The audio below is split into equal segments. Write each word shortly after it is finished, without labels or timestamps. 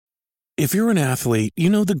If you're an athlete, you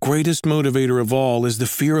know the greatest motivator of all is the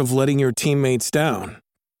fear of letting your teammates down.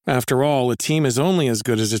 After all, a team is only as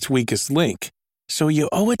good as its weakest link. So you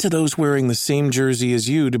owe it to those wearing the same jersey as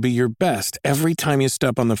you to be your best every time you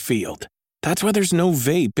step on the field. That's why there's no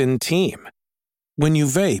vape in team. When you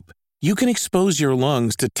vape, you can expose your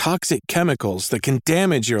lungs to toxic chemicals that can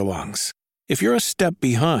damage your lungs. If you're a step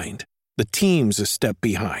behind, the team's a step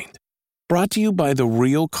behind. Brought to you by The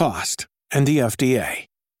Real Cost and the FDA.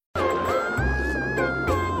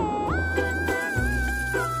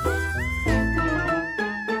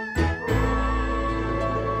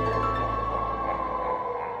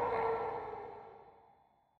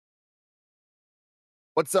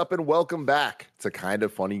 What's up and welcome back to Kind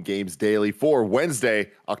of Funny Games Daily for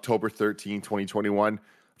Wednesday, October 13, 2021.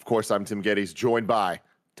 Of course, I'm Tim Geddes, joined by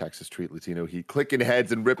Texas Treat Latino Heat, clicking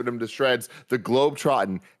heads and ripping them to shreds, the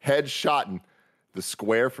globe-trotting, head-shotting, the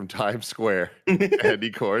square from Times Square,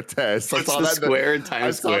 Andy Cortez. Puts the square in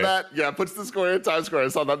Times Square. I saw that. Yeah, puts the square in Times Square. I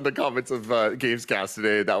saw that in the comments of Gamescast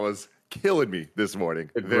today. That was killing me this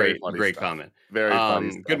morning. Great comment. Very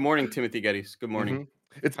funny stuff. Good morning, Timothy Geddes. Good morning. Mm-hmm.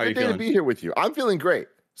 It's a good day to be here with you. I'm feeling great.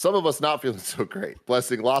 Some of us not feeling so great.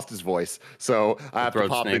 Blessing lost his voice, so I have to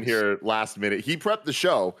pop in here last minute. He prepped the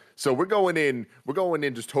show, so we're going in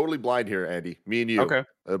just totally blind here, Andy. Me and you. Okay.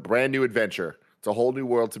 A brand new adventure. It's a whole new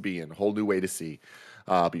world to be in, a whole new way to see.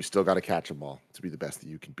 But you still got to catch them all to be the best that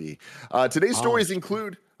you can be. Today's stories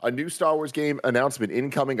include a new Star Wars game announcement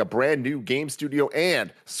incoming, a brand new game studio,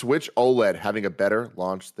 and Switch OLED having a better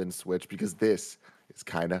launch than Switch, because this is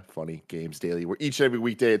Kind of Funny Games Daily. We're each and every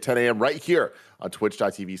weekday at 10 a.m. right here on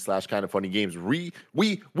twitch.tv/kindoffunnygames.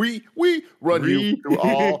 We run you through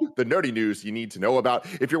all the nerdy news you need to know about.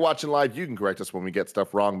 If you're watching live, you can correct us when we get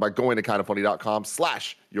stuff wrong by going to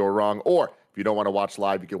kindoffunny.com/you're-wrong. Or if you don't want to watch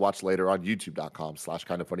live, you can watch later on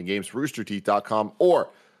youtube.com/kindoffunnygames, roosterteeth.com, or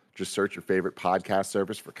just search your favorite podcast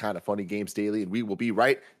service for Kind of Funny Games Daily, and we will be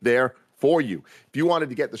right there for you. If you wanted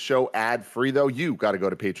to get the show ad-free, though, you got to go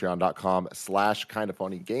to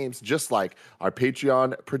patreon.com/kindoffunnygames, just like our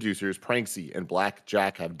Patreon producers, Pranksy and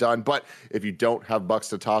Blackjack, have done. But if you don't have bucks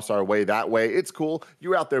to toss our way that way, it's cool.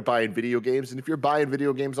 You're out there buying video games, and if you're buying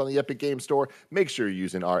video games on the Epic Games Store, make sure you're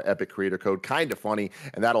using our Epic creator code, KINDOFFUNNY,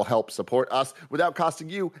 and that'll help support us without costing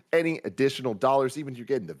you any additional dollars, even if you're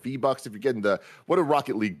getting the V-Bucks, if you're getting the, what are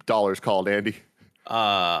Rocket League dollars called, Andy?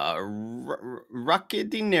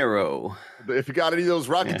 Rocket Dinero. If you got any of those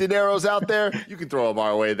Rocket Dineros out there, you can throw them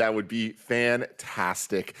our way. That would be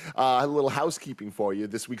fantastic. A little housekeeping for you.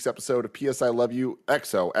 This week's episode of PS I Love You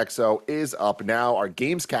XOXO is up now. Our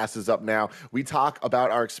Gamescast is up now. We talk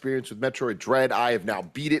about our experience with Metroid Dread. I have now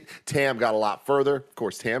beat it. Tam got a lot further. Of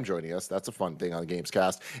course, Tam joining us. That's a fun thing on the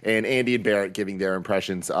Gamescast. And Andy and Barrett giving their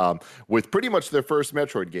impressions with pretty much their first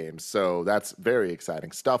Metroid games. So that's very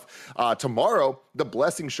exciting stuff. Tomorrow, The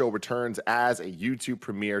Blessing Show returns as a YouTube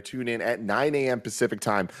premiere. Tune in at 9 a.m. Pacific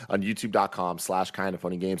time on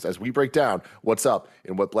youtube.com/kindoffunnygames as we break down what's up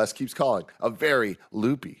in what Bless keeps calling a very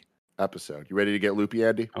loopy episode. You ready to get loopy,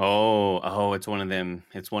 Andy? Oh, it's one of them.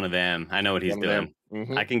 It's one of them. I know what he's doing.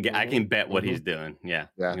 Mm-hmm. I can bet what he's doing. Yeah.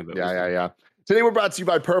 Today we're brought to you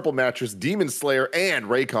by Purple Mattress, Demon Slayer, and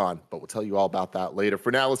Raycon, but we'll tell you all about that later.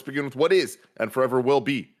 For now, let's begin with what is and forever will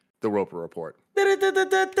be the Roper Report.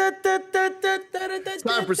 It's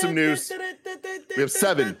time for some news. We have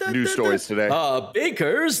 7 news stories today.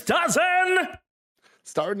 Baker's dozen!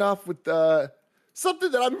 Starting off with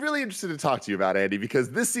something that I'm really interested to talk to you about, Andy,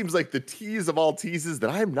 because this seems like the tease of all teases that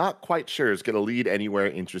I'm not quite sure is going to lead anywhere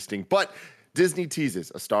interesting. But Disney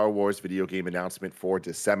teases a Star Wars video game announcement for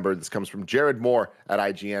December. This comes from Jared Moore at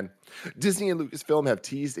IGN. Disney and Lucasfilm have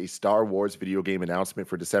teased a Star Wars video game announcement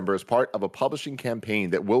for December as part of a publishing campaign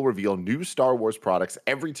that will reveal new Star Wars products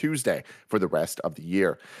every Tuesday for the rest of the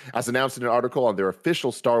year. As announced in an article on their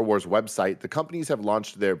official Star Wars website, the companies have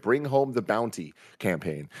launched their Bring Home the Bounty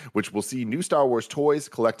campaign, which will see new Star Wars toys,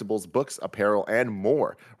 collectibles, books, apparel, and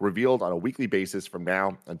more revealed on a weekly basis from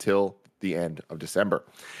now until the end of December.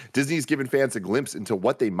 Disney's given fans a glimpse into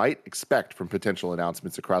what they might expect from potential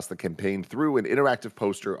announcements across the campaign through an interactive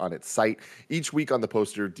poster on its site. Each week on the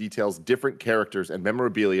poster details different characters and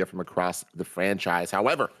memorabilia from across the franchise.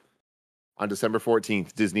 However, on December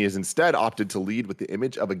 14th, Disney has instead opted to lead with the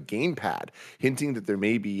image of a gamepad, hinting that there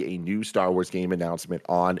may be a new Star Wars game announcement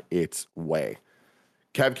on its way.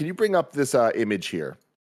 Kev, can you bring up this image here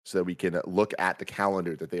so that we can look at the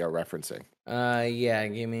calendar that they are referencing? Yeah,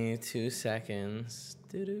 give me 2 seconds.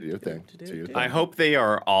 Do your thing. I hope they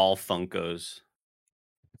are all Funkos.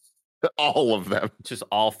 All of them. Just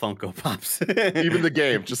all Funko Pops. Even the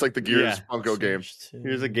game, just like the Gears Funko game.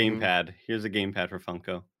 Here's a gamepad. Here's a gamepad for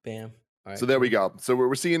Funko. Bam. All right, So there we cool. go. So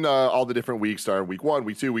we're seeing all the different weeks starting week 1,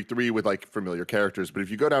 week 2, week 3 with like familiar characters. But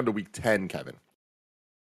if you go down to week 10, Kevin,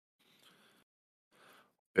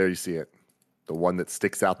 there you see it. The one that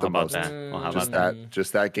sticks out the How about most. that? Well, how Just about that,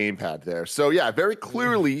 just that gamepad there. So yeah, very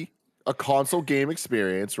clearly a console game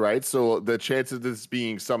experience, right? So the chance of this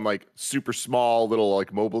being some like super small little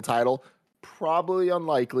like mobile title, probably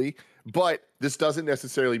unlikely. But this doesn't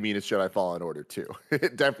necessarily mean it's Jedi Fallen Order 2.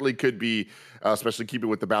 It definitely could be, especially keeping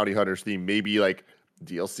with the Bounty Hunters theme, maybe like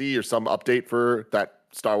DLC or some update for that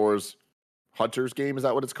Star Wars Hunters game. Is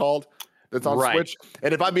that what it's called? That's on Right. Switch.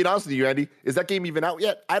 And if I'm being honest with you, Andy, is that game even out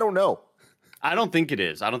yet? I don't know. I don't think it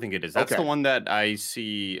is. That's Okay. the one that I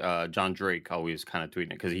see John Drake always kind of tweeting it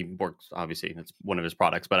because he works, obviously, that's one of his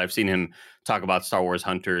products. But I've seen him talk about Star Wars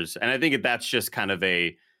Hunters. And I think that's just kind of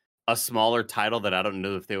a smaller title that I don't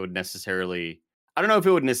know if they would necessarily, I don't know if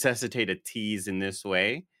it would necessitate a tease in this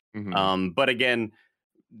way. But again,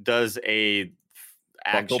 does a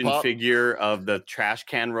action Pop? figure of the trash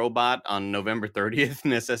can robot on November 30th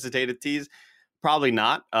necessitate a tease? Probably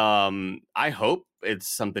not. I hope it's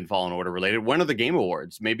something Fallen Order related. When are the Game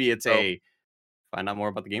Awards? Maybe it's find out more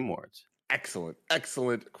about the Game Awards.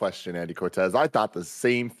 Excellent question, Andy Cortez. I thought the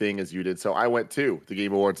same thing as you did. So I went to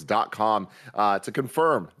thegameawards.com to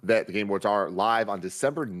confirm that the Game Awards are live on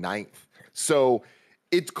December 9th. So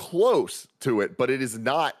it's close to it, but it is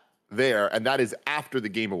not there. And that is after the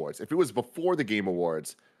Game Awards. If it was before the Game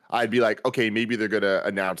Awards, I'd be like, okay, maybe they're going to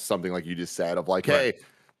announce something like you just said of like, hey,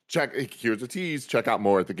 here's a tease, check out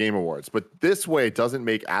more at the Game Awards. But this way, it doesn't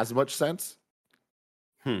make as much sense.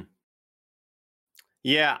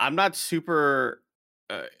 Yeah, I'm not super.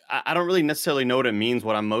 I don't really necessarily know what it means.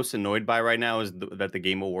 What I'm most annoyed by right now is that the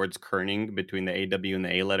Game Awards kerning between the AW and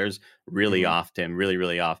the A letters really off, Tim. Really,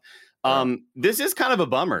 really off. This is kind of a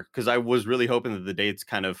bummer because I was really hoping that the dates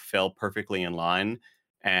kind of fell perfectly in line,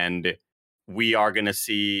 and we are going to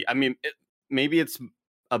see. I mean, maybe it's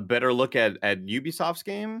a better look at Ubisoft's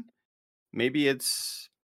game. Maybe it's.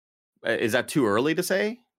 Is that too early to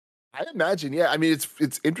say? I imagine, yeah. I mean,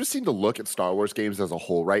 it's interesting to look at Star Wars games as a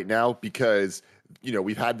whole right now because, you know,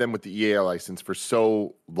 we've had them with the EA license for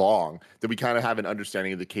so long that we kind of have an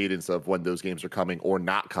understanding of the cadence of when those games are coming or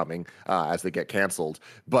not coming as they get canceled.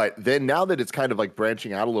 But then now that it's kind of like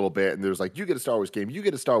branching out a little bit and there's like, you get a Star Wars game, you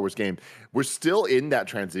get a Star Wars game, we're still in that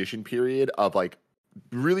transition period of like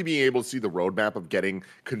really being able to see the roadmap of getting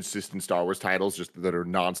consistent Star Wars titles just that are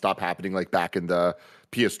nonstop happening like back in the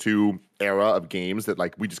PS2 era of games that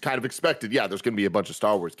like we just kind of expected, yeah, there's going to be a bunch of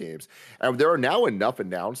Star Wars games. And there are now enough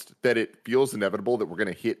announced that it feels inevitable that we're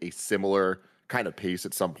going to hit a similar kind of pace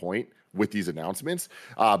at some point with these announcements.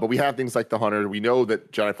 But we have things like The Hunter. We know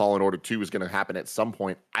that Jedi Fallen Order 2 is going to happen at some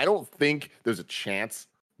point. I don't think there's a chance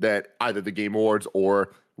that either the Game Awards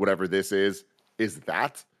or whatever this is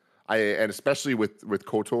that. And especially with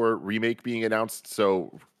KOTOR remake being announced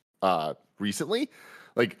so recently,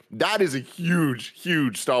 like that is a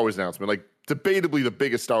huge Star Wars announcement. Like debatably the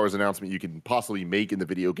biggest Star Wars announcement you can possibly make in the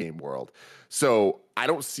video game world. So I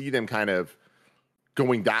don't see them kind of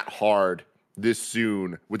going that hard this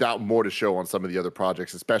soon without more to show on some of the other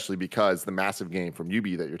projects, especially because the massive game from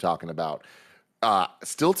Ubi that you're talking about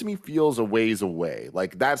still to me feels a ways away.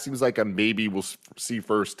 Like that seems like a maybe we'll see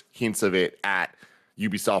first hints of it at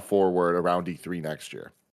Ubisoft Forward around E3 next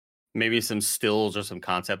year. Maybe some stills or some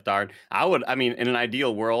concept art. I mean, in an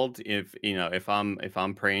ideal world, if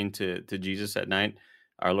I'm praying to Jesus at night,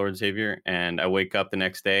 our Lord and Savior, and I wake up the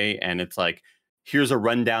next day and it's like, here's a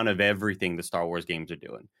rundown of everything the Star Wars games are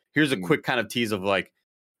doing. Here's a quick kind of tease of like,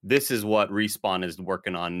 this is what Respawn is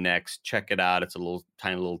working on next. Check it out. It's a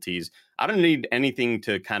tiny little tease. I don't need anything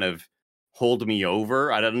to kind of hold me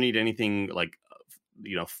over. I don't need anything like,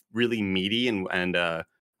 really meaty and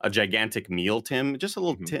a gigantic meal, Tim. Just a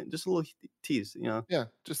little just a little tease, Yeah,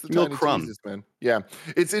 just the tiny crumb. teases, man. Yeah,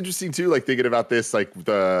 it's interesting too. Like thinking about this, like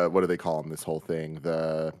what do they call them? This whole thing,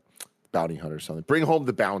 the Bounty Hunter, something. Bring home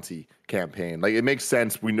the bounty campaign. Like it makes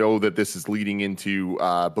sense. We know that this is leading into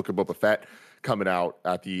Book of Boba Fett coming out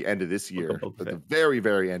at the end of this year, at the very,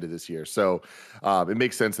 very end of this year. So it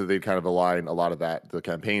makes sense that they kind of align a lot of the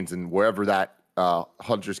campaigns and wherever that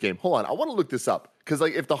Hunters game. Hold on, I want to look this up because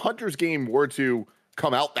like if the Hunters game were to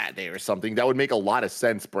come out that day or something, that would make a lot of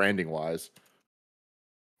sense branding wise.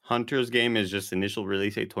 Hunters game is just initial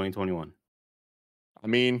release date 2021. I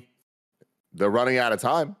mean, they're running out of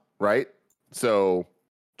time, right? So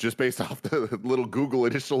just based off the little Google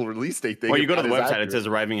initial release date thing. Well, you go to the website, it says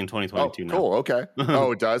arriving in 2022 now. Cool, okay.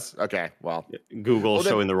 Oh, it does? Okay, well. Google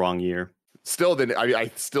showing the wrong year. Still, then I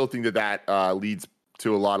still think that leads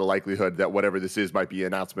to a lot of likelihood that whatever this is might be an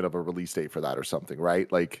announcement of a release date for that or something,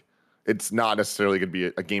 right? Like, it's not necessarily going to be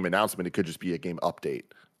a game announcement. It could just be a game update.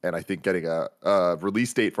 And I think getting a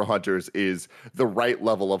release date for Hunters is the right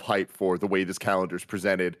level of hype for the way this calendar is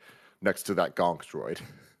presented next to that Gonk droid.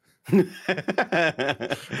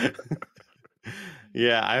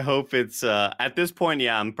 Yeah, I hope it's at this point.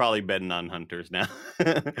 Yeah, I'm probably betting on Hunters now.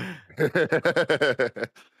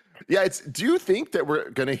 Yeah, do you think that we're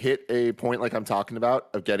gonna hit a point like I'm talking about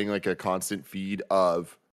of getting like a constant feed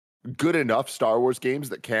of good enough Star Wars games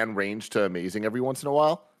that can range to amazing every once in a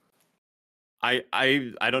while? I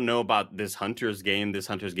don't know about this Hunters game. This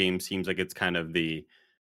Hunters game seems like it's kind of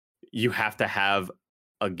you have to have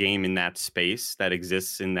a game in that space that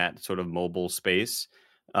exists in that sort of mobile space.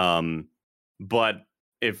 But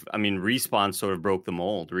Respawn sort of broke the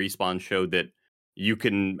mold. Respawn showed that you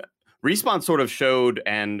can. Respawn sort of showed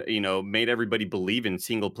and made everybody believe in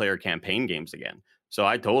single player campaign games again. So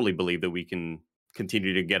I totally believe that we can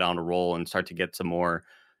continue to get on a roll and start to get some more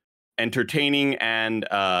entertaining and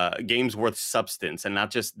games worth substance, and not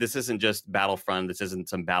just, this isn't just Battlefront, this isn't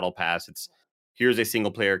some battle pass, here's a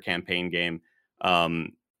single player campaign game.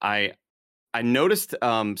 I noticed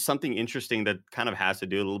something interesting that kind of has to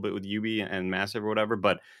do a little bit with Ubi and Massive or whatever,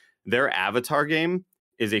 but their Avatar game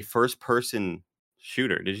is a first person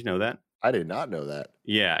shooter. Did you know that? I did not know that.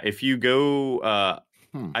 Yeah, if you go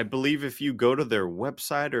I believe if you go to their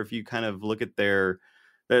website, or if you kind of look at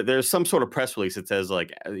there's some sort of press release that says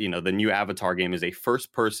like, the new Avatar game is a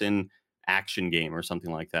first person action game or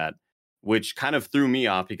something like that, which kind of threw me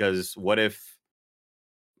off, because what if,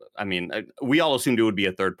 we all assumed it would be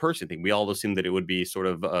a third person thing. We all assumed that it would be sort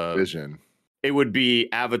of Vision. It would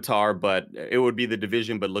be Avatar, but it would be The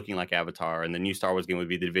Division, but looking like Avatar. And the new Star Wars game would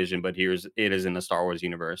be The Division, but it is in the Star Wars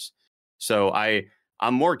universe. So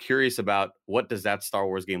I'm more curious about, what does that Star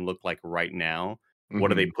Wars game look like right now? What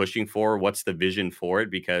are they pushing for? What's the vision for it?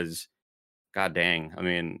 Because, god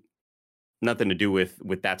dang, nothing to do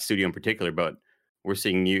with that studio in particular, but we're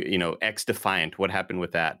seeing X Defiant. What happened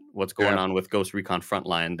with that? What's going on with Ghost Recon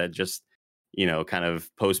Frontline that just, kind of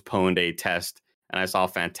postponed a test? And I saw a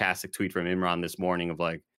fantastic tweet from Imran this morning of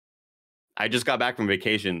like, I just got back from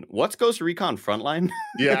vacation. What's Ghost Recon Frontline?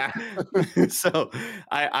 Yeah. So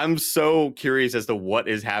I'm so curious as to what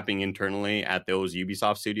is happening internally at those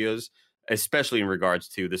Ubisoft studios, especially in regards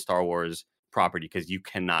to the Star Wars property, because you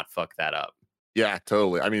cannot fuck that up. Yeah,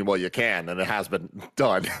 totally. You can, and it has been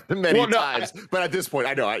done many times. But at this point,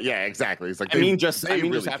 I know. Yeah, exactly. It's like just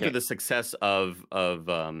after the success of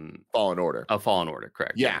Fallen Order. Of Fallen Order,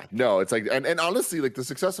 correct? Yeah, no, it's like, and honestly, like the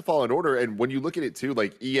success of Fallen Order, and when you look at it too,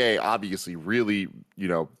 like EA obviously really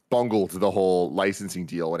bungled the whole licensing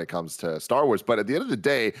deal when it comes to Star Wars. But at the end of the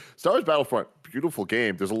day, Star Wars Battlefront, beautiful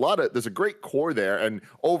game. There's a great core there, and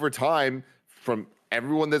over time, from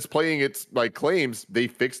everyone that's playing it claims they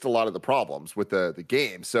fixed a lot of the problems with the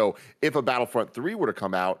game. So if a Battlefront 3 were to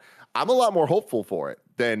come out, I'm a lot more hopeful for it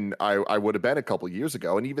than I would have been a couple years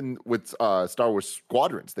ago. And even with Star Wars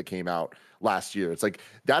Squadrons that came out last year, it's like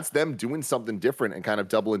that's them doing something different and kind of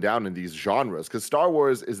doubling down in these genres. Because Star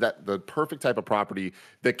Wars is the perfect type of property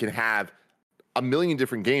that can have a million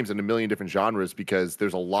different games and a million different genres, because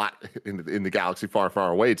there's a lot in the galaxy far, far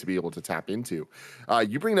away to be able to tap into.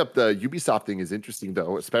 You bringing up the Ubisoft thing is interesting,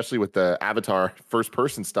 though, especially with the Avatar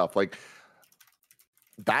first-person stuff. Like,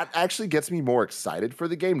 that actually gets me more excited for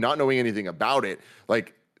the game, not knowing anything about it.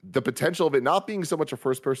 Like, the potential of it not being so much a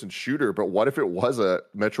first-person shooter, but what if it was a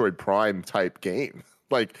Metroid Prime type game?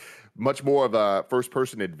 Like, much more of a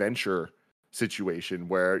first-person adventure situation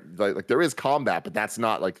where like there is combat, but that's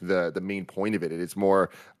not like the main point of it. It's more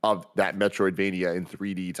of that Metroidvania in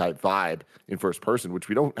 3D type vibe in first person, which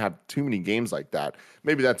we don't have too many games like that.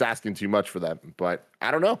 Maybe that's asking too much for them, but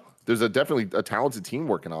I don't know. There's definitely a talented team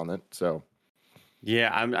working on it. So yeah,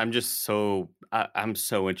 I'm so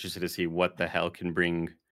interested to see what the hell can bring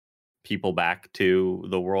people back to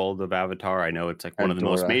the world of Avatar. I know it's like one of the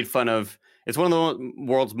most made fun of. It's one of the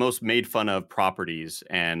world's most made fun of properties,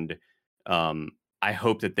 and I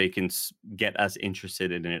hope that they can get us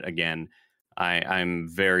interested in it again. I'm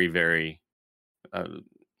very, very, I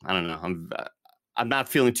don't know. I'm not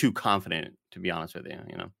feeling too confident, to be honest with you.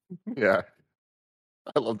 Yeah,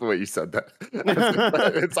 I love the way you said that.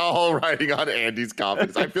 It's all riding on Andy's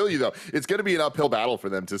confidence. I feel you though. It's going to be an uphill battle for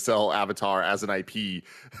them to sell Avatar as an IP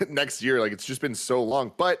next year. Like, it's just been so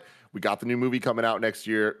long, but we got the new movie coming out next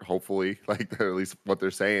year, hopefully, like at least what they're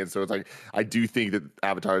saying. So it's like, I do think that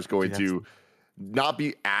Avatar is going to not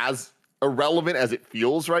be as irrelevant as it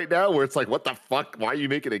feels right now, where it's like, what the fuck? Why are you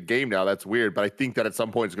making a game now? That's weird. But I think that at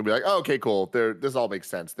some point it's going to be like, oh, okay, cool. This all makes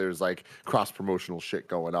sense. There's like cross-promotional shit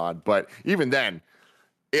going on. But even then,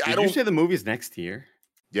 Did you say the movie's next year?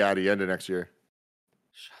 Yeah, the end of next year.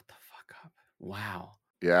 Shut the fuck Wow.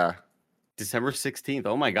 Yeah. December 16th.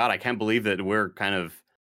 Oh my God. I can't believe that we're kind of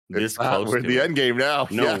this It's close we're in to the it. end game now.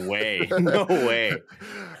 No way. No way.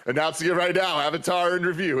 Announcing it right now. Avatar in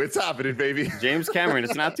review. It's happening, baby. James Cameron,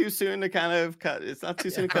 it's not too soon to kind of cut. It's not too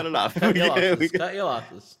soon to cut it off. Cut your losses. Cut your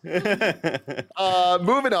losses.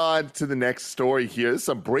 Moving on to the next story here. There's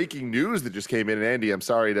some breaking news that just came in. And Andy, I'm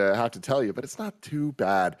sorry to have to tell you, but it's not too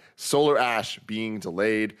bad. Solar Ash being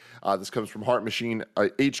delayed. This comes from Heart Machine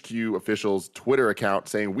HQ officials' Twitter account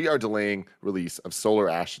saying we are delaying release of Solar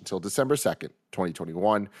Ash until December 2nd.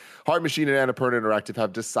 2021. Heart Machine and Annapurna Interactive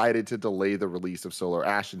have decided to delay the release of Solar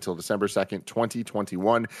Ash until December 2nd,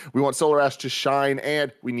 2021. We want Solar Ash to shine,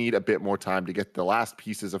 and we need a bit more time to get the last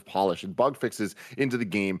pieces of polish and bug fixes into the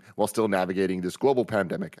game while still navigating this global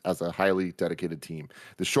pandemic as a highly dedicated team.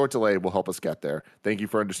 The short delay will help us get there. Thank you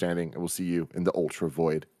for understanding, and we'll see you in the Ultra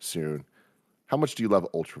Void soon. How much do you love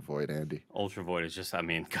Ultra Void, Andy? Ultra Void is just, I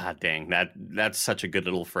mean, god dang, that's such a good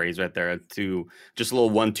little phrase right there. To just a little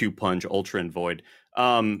 1-2 punch, Ultra and Void.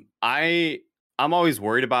 I'm always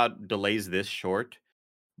worried about delays this short,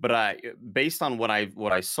 but based on what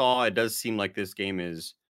I saw, it does seem like this game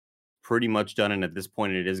is pretty much done, and at this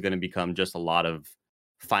point, it is going to become just a lot of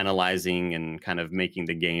finalizing and kind of making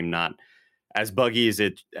the game not as buggy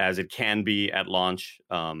as it can be at launch.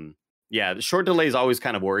 Yeah, the short delays always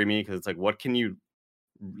kind of worry me because it's like, what can you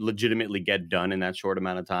legitimately get done in that short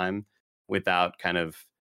amount of time without kind of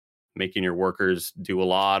making your workers do a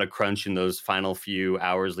lot of crunch in those final few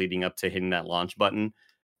hours leading up to hitting that launch button.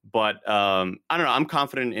 But I don't know. I'm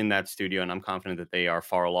confident in that studio, and I'm confident that they are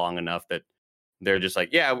far along enough that they're just like,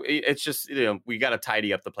 yeah, it's just, we got to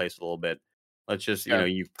tidy up the place a little bit. Let's just,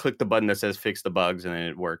 you click the button that says fix the bugs and then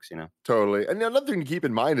it works, Totally. And another thing to keep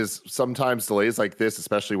in mind is sometimes delays like this,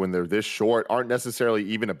 especially when they're this short, aren't necessarily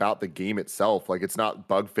even about the game itself. Like, it's not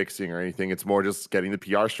bug fixing or anything. It's more just getting the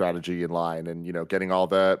PR strategy in line and, getting all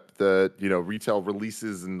the retail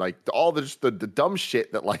releases and like all the dumb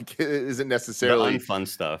shit that like isn't necessarily the unfun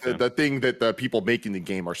stuff. The thing that the people making the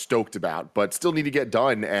game are stoked about, but still need to get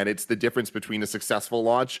done. And it's the difference between a successful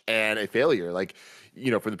launch and a failure. Like,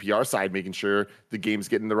 for the PR side, making sure the game's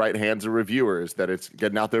getting the right hands of reviewers, that it's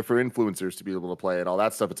getting out there for influencers to be able to play and all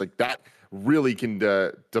that stuff. It's like that really can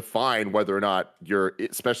define whether or not your,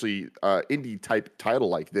 especially indie type title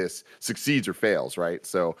like this, succeeds or fails, right?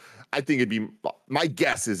 So I think my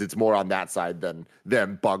guess is it's more on that side than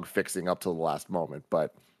them bug fixing up till the last moment.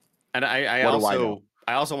 But I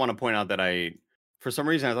also want to point out that for some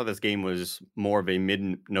reason, I thought this game was more of a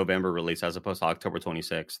mid-November release as opposed to October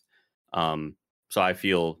 26th. So I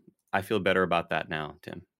feel better about that now,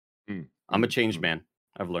 Tim. I'm a changed man.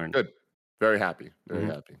 I've learned. Good. Very happy. Very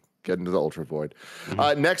happy. Get into the Ultra Void.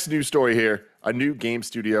 Next news story here. A new game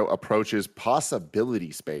studio approaches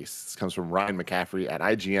possibility space. This comes from Ryan McCaffrey at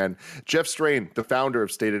IGN. Jeff Strain, the founder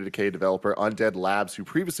of State of Decay developer Undead Labs, who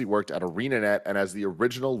previously worked at ArenaNet and as the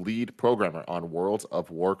original lead programmer on Worlds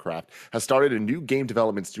of Warcraft, has started a new game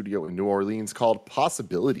development studio in New Orleans called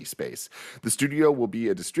Possibility Space. The studio will be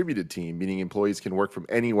a distributed team, meaning employees can work from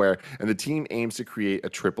anywhere, and the team aims to create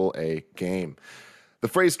a AAA game. The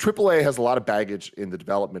phrase AAA has a lot of baggage in the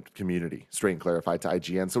development community, Strain clarified to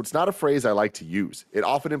IGN, so it's not a phrase I like to use. It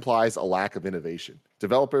often implies a lack of innovation.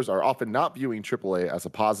 Developers are often not viewing AAA as a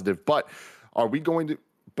positive, but are we going to...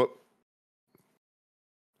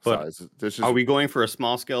 Are we going for a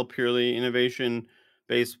small-scale, purely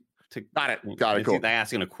innovation-based... Got it, cool. They're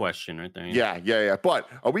asking a question right there. Yeah. But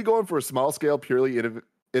are we going for a small-scale, purely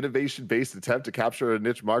innovation-based attempt to capture a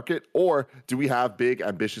niche market, or do we have big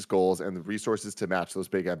ambitious goals and the resources to match those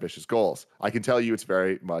big ambitious goals? I can tell you it's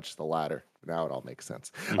very much the latter. Now it all makes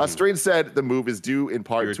sense. Strain said the move is due in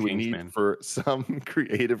part to a need for some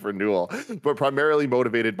creative renewal, but primarily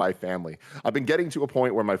motivated by family. I've been getting to a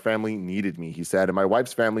point where my family needed me, he said, and my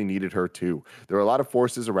wife's family needed her too. There are a lot of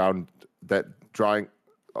forces around that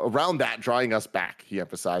drawing us back, he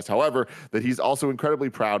emphasized. However, that he's also incredibly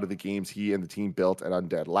proud of the games he and the team built at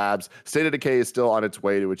Undead Labs. State of Decay is still on its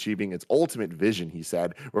way to achieving its ultimate vision, he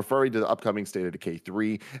said, referring to the upcoming State of Decay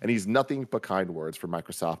 3, and he's nothing but kind words for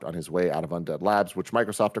Microsoft on his way out of Undead Labs, which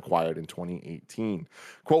Microsoft acquired in 2018.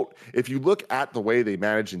 Quote, if you look at the way they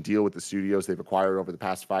manage and deal with the studios they've acquired over the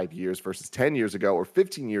past 5 years versus 10 years ago or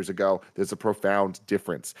 15 years ago, there's a profound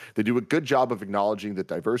difference. They do a good job of acknowledging that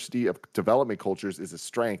diversity of development cultures is a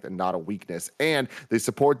strength strength and not a weakness. And they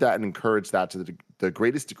support that and encourage that to the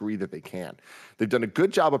greatest degree that they can. They've done a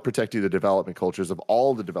good job of protecting the development cultures of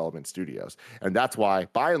all the development studios. And that's why,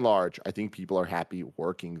 by and large, I think people are happy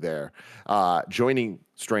working there. Joining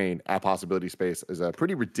Strain at Possibility Space is a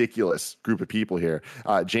pretty ridiculous group of people here.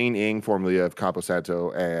 Jane Ng, formerly of Campo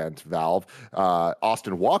Santo and Valve.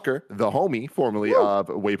 Austin Walker, the homie, formerly of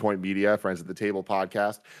Waypoint Media, Friends at the Table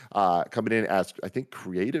podcast, coming in as, I think,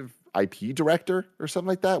 creative IP director or something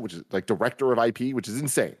like that, which is like director of IP, which is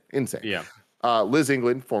insane. Yeah. Liz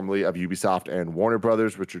England, formerly of Ubisoft and Warner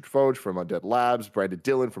Brothers, Richard Foge from Undead Labs, Brandon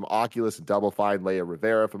Dillon from Oculus and Double Fine, Leia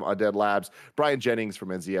Rivera from Undead Labs, Brian Jennings from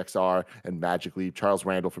NZXR and Magic Leap, Charles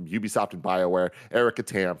Randall from Ubisoft and BioWare, Erica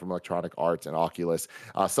Tam from Electronic Arts and Oculus.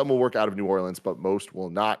 Some will work out of New Orleans, but most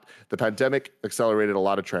will not. The pandemic accelerated a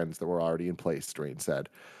lot of trends that were already in place, Strain said.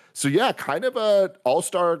 So yeah, kind of a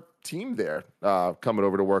all-star team there coming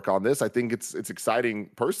over to work on this. I think it's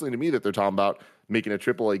exciting personally to me that they're talking about making a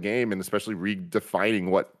AAA game and especially redefining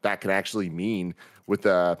what that can actually mean with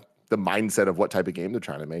the mindset of what type of game they're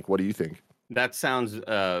trying to make. What do you think? That sounds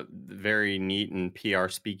very neat and PR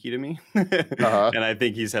speaky to me. And I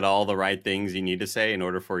think he said all the right things you need to say in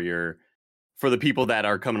order for the people that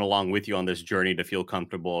are coming along with you on this journey to feel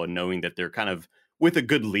comfortable and knowing that they're kind of with a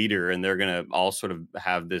good leader and they're going to all sort of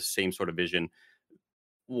have this same sort of vision.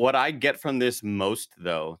 What I get from this most,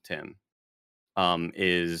 though, Tim,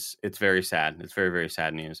 is it's very sad. It's very, very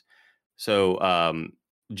sad news. So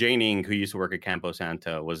Jane Ng, who used to work at Campo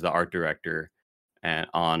Santo, was the art director and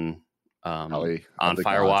on Firewatch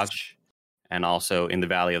Gods. and also in the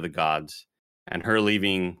Valley of the Gods. And her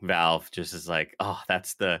leaving Valve just is like, oh,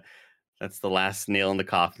 that's the last nail in the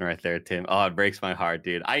coffin right there, Tim. Oh, it breaks my heart,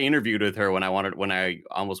 dude. I interviewed with her when I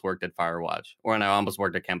almost worked at Firewatch, or when I almost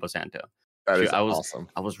worked at Campo Santo. Awesome.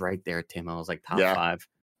 I was right there, Tim. I was like top 5.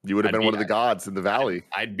 You would have been one of the gods in the Valley.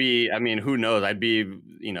 Who knows? I'd be,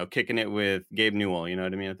 kicking it with Gabe Newell. You know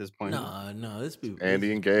what I mean? At this point, No, this be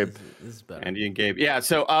Andy and Gabe. This is better. Andy and Gabe. Yeah.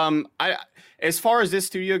 So, as far as this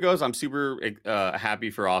studio goes, I'm super happy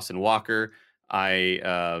for Austin Walker.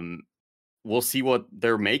 We'll see what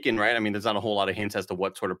they're making, right? I mean, there's not a whole lot of hints as to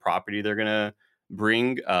what sort of property they're gonna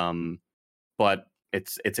bring, but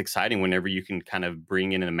it's exciting whenever you can kind of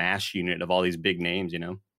bring in a mash unit of all these big names,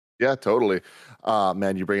 Yeah, totally.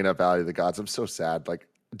 Man, you're bringing up Valley of the Gods. I'm so sad. Like,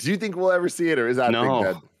 do you think we'll ever see it, or is that thing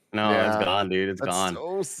dead? No, yeah. It's gone, dude. It's gone.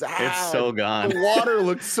 So sad. It's so gone. The water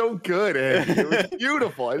looked so good, and it was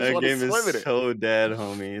beautiful. I just want to swim in it. So dead,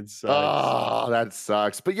 homie. It sucks. Oh, that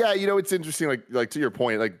sucks. But yeah, it's interesting. Like to your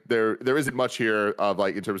point, like there isn't much here of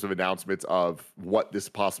like in terms of announcements of what this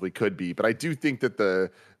possibly could be. But I do think that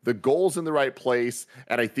the goal's in the right place,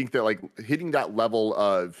 and I think that like hitting that level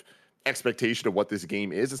of expectation of what this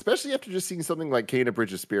game is, especially after just seeing something like Kena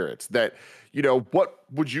Bridge of Spirits, that, what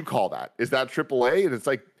would you call that? Is that AAA? And it's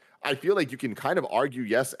like, I feel like you can kind of argue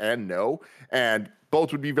yes and no, and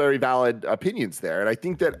both would be very valid opinions there. And I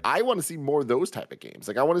think that I want to see more of those type of games.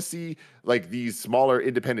 Like I want to see like these smaller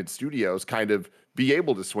independent studios kind of be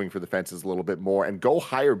able to swing for the fences a little bit more and go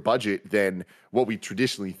higher budget than what we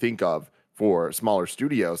traditionally think of for smaller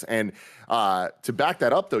studios. And to back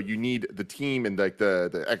that up, though, you need the team and like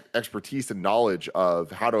the expertise and knowledge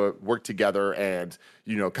of how to work together and,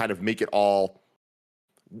 kind of make it all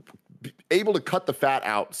able to cut the fat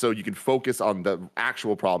out so you can focus on the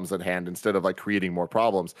actual problems at hand instead of like creating more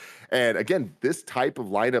problems. And again, this type of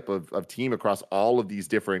lineup of team across all of these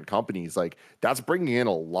different companies, like that's bringing in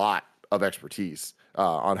a lot of expertise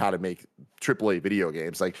on how to make AAA video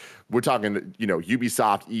games. Like we're talking,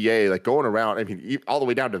 Ubisoft, EA, like going around, I mean, all the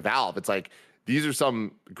way down to Valve. It's like, these are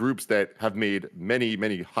some groups that have made many,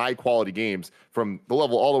 many high quality games from the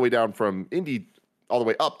level all the way down from indie all the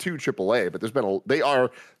way up to AAA. But they are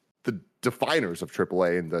the definers of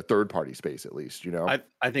AAA in the third party space, at least,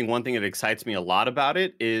 I think one thing that excites me a lot about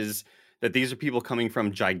it is that these are people coming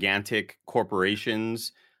from gigantic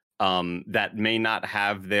corporations that may not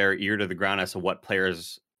have their ear to the ground as to what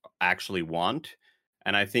players actually want.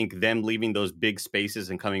 And I think them leaving those big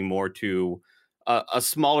spaces and coming more to a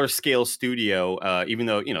smaller scale studio, even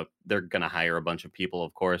though, they're going to hire a bunch of people,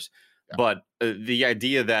 of course. Yeah. But the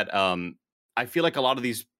idea that I feel like a lot of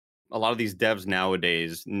these devs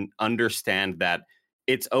nowadays understand that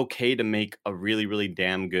it's okay to make a really, really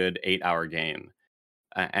damn good 8-hour game.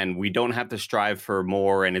 And we don't have to strive for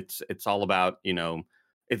more. And it's all about,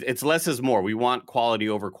 it's less is more. We want quality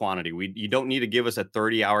over quantity. You don't need to give us a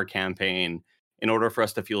 30-hour campaign in order for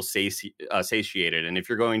us to feel satiated. And if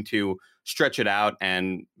you're going to stretch it out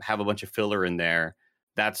and have a bunch of filler in there,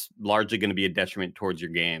 that's largely going to be a detriment towards your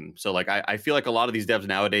game. So like, I feel like a lot of these devs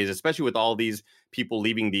nowadays, especially with all these people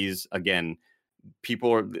leaving these, again,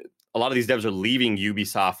 a lot of these devs are leaving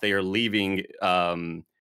Ubisoft. They are leaving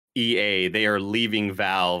EA. They are leaving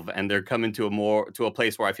Valve, and they're coming to a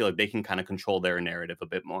place where I feel like they can kind of control their narrative a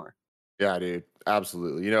bit more. Yeah, dude,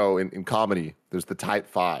 absolutely. In comedy, there's the type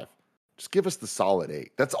 5. Just give us the solid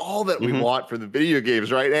 8. That's all that we want from the video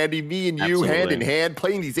games, right, Andy? Me and you, hand in hand,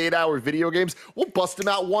 playing these 8-hour video games. We'll bust them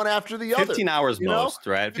out one after the other. 15 hours most,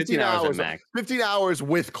 right? 15 hours at max. 15 hours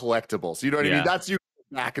with collectibles. You know what I mean? That's you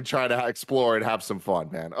back and try to explore and have some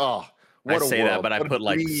fun, man. Oh, what a say world. That, but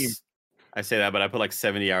what I put I say that, but I put like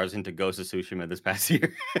 70 hours into Ghost of Tsushima this past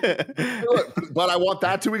year. But I want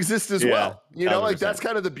that to exist as well. 100%. That's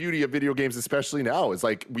kind of the beauty of video games, especially now, is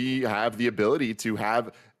like we have the ability to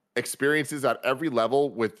have experiences at every level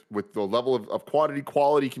with the level of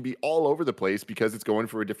quality can be all over the place because it's going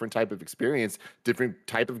for a different type of experience, different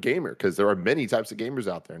type of gamer, because there are many types of gamers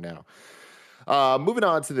out there now. Moving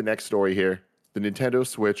on to the next story here. The Nintendo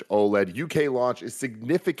Switch OLED UK launch is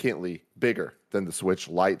significantly bigger than the Switch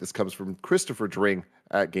Lite. This comes from Christopher Dring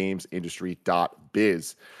at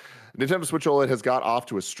gamesindustry.biz. Nintendo Switch OLED has got off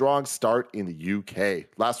to a strong start in the UK.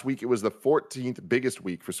 Last week, it was the 14th biggest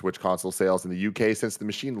week for Switch console sales in the UK since the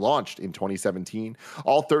machine launched in 2017.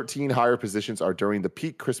 All 13 higher positions are during the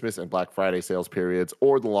peak Christmas and Black Friday sales periods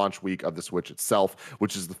or the launch week of the Switch itself,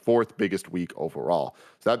 which is the 4th biggest week overall.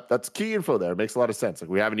 So that's key info there. It makes a lot of sense. Like,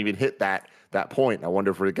 we haven't even hit that point. I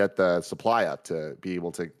wonder if we're going to get the supply up to be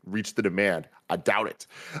able to reach the demand. I doubt it.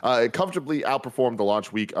 It comfortably outperformed the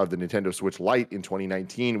launch week of the Nintendo Switch Lite in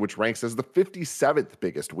 2019, which ranks as the 57th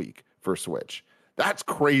biggest week for Switch. That's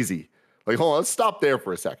crazy. Like, hold on, let's stop there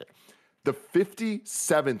for a second. The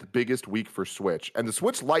 57th biggest week for Switch, and the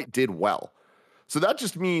Switch Lite did well. So that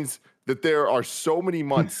just means that there are so many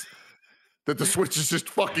months that the Switch is just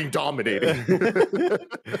fucking dominating.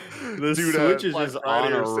 The Switch is just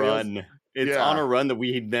on a run. It's on a run that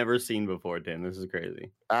we had never seen before, Tim. This is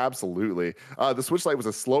crazy. Absolutely. The Switch Lite was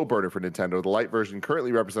a slow burner for Nintendo. The Lite version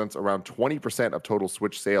currently represents around 20% of total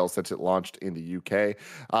Switch sales since it launched in the UK.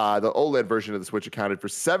 The OLED version of the Switch accounted for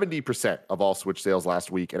 70% of all Switch sales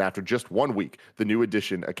last week, and after just 1 week, the new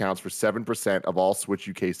edition accounts for 7% of all Switch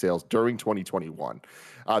UK sales during 2021.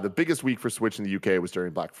 The biggest week for Switch in the UK was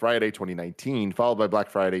during Black Friday 2019, followed by Black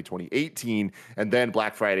Friday 2018, and then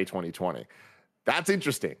Black Friday 2020. That's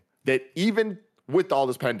interesting. That even with all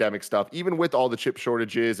this pandemic stuff, even with all the chip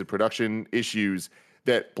shortages and production issues,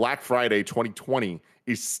 that Black Friday 2020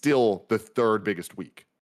 is still the 3rd biggest week.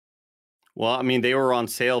 Well, I mean, they were on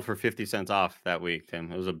sale for 50 cents off that week,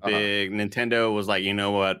 Tim. It was a big Nintendo was like, you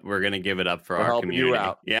know what? We're going to give it up for our community. You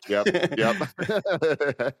out. Yeah. Yep.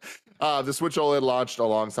 The Switch OLED launched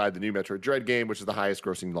alongside the new Metroid Dread game, which is the highest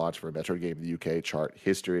grossing launch for a Metroid game in the UK chart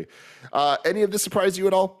history. Any of this surprise you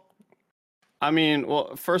at all? I mean,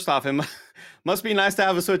 well, first off, it must be nice to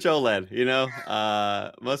have a Switch OLED,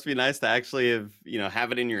 must be nice to actually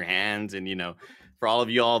have it in your hands. And, for all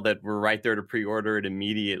of y'all that were right there to pre-order it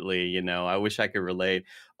immediately, I wish I could relate.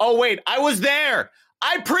 Oh, wait, I was there.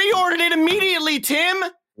 I pre-ordered it immediately, Tim.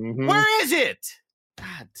 Mm-hmm. Where is it?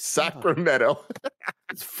 God, Sacramento.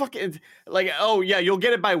 It's fucking like, oh yeah, you'll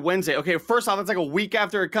get it by Wednesday. Okay, first off, it's like a week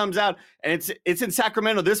after it comes out, and it's in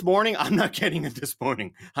Sacramento this morning. I'm not getting it this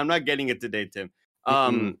morning. I'm not getting it today, Tim.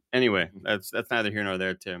 Anyway, that's neither here nor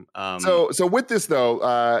there, Tim. So with this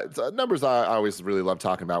though, numbers I always really love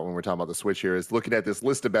talking about when we're talking about the Switch here is looking at this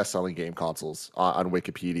list of best-selling game consoles on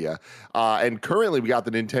Wikipedia, and currently we got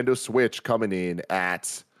the Nintendo Switch coming in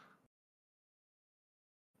at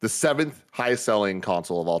the 7th highest selling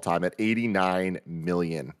console of all time at 89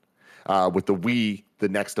 million, with the Wii the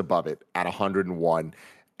next above it at 101.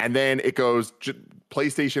 And then it goes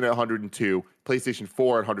PlayStation at 102, PlayStation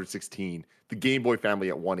 4 at 116, the Game Boy family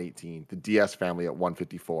at 118, the DS family at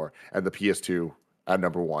 154, and the PS2 at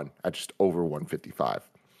number 1 at just over 155.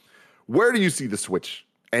 Where do you see the Switch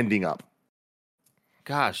ending up?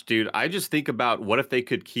 Gosh, dude, I just think about what if they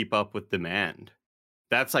could keep up with demand.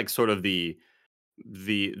 That's like sort of the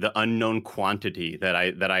unknown quantity that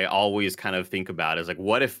I always kind of think about is like,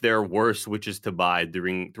 what if there were Switches to buy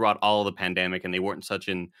throughout all of the pandemic and they weren't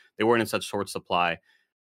in such short supply.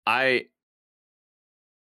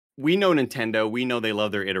 We know Nintendo, we know they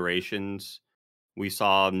love their iterations. We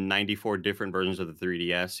saw 94 different versions of the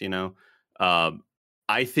 3DS,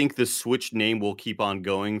 I think the Switch name will keep on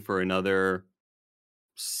going for another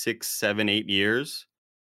 6, 7, 8 years.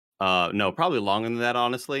 No, probably longer than that,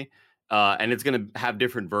 honestly. And it's going to have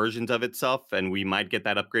different versions of itself, and we might get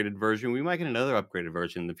that upgraded version. We might get another upgraded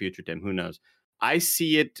version in the future, Tim. Who knows? I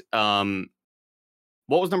see it. What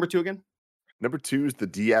was number 2 again? Number 2 is the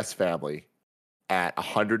DS family at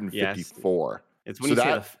 154. It's when So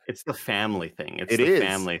you say it's the family thing. It's it the is.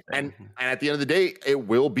 family And thing. at the end of the day, it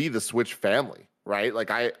will be the Switch family, right? Like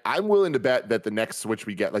I'm willing to bet that the next Switch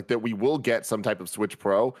we get, like that we will get some type of Switch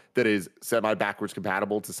Pro that is semi-backwards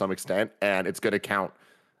compatible to some extent, and it's going to count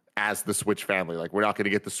as the Switch family. Like we're not going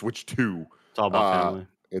to get the Switch 2. It's all about family.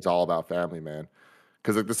 It's all about family, man.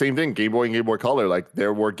 Because like the same thing, Game Boy and Game Boy Color, like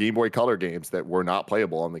there were Game Boy Color games that were not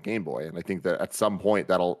playable on the Game Boy. And I think that at some point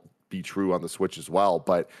that'll be true on the Switch as well.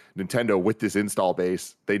 But Nintendo, with this install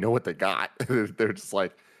base, they know what they got. They're just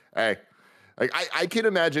like, hey, like I can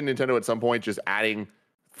imagine Nintendo at some point just adding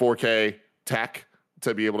 4K tech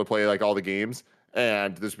to be able to play like all the games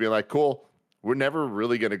and just being like, cool, we're never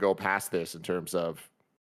really going to go past this in terms of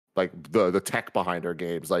like the tech behind our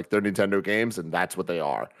games. Like they're Nintendo games and that's what they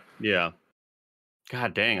are. Yeah.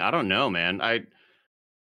 God dang, I don't know, man.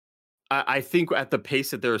 I think at the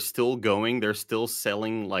pace that they're still going, they're still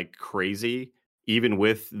selling like crazy, even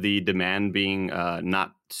with the demand being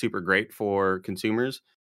not super great for consumers.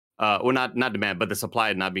 Well, not demand, but the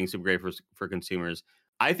supply not being super great for consumers.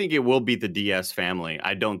 I think it will beat the DS family.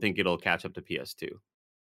 I don't think it'll catch up to PS2.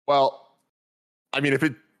 Well, I mean,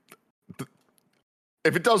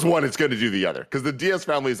 if it does one, it's going to do the other because the DS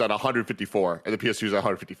family is at 154 and the PS2 is at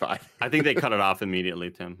 155. I think they cut it off immediately,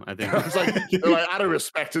 Tim. I think It's like, they're like, out of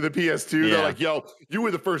respect to the PS2, Yeah. they're like, yo, you were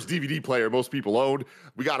the first DVD player most people owned.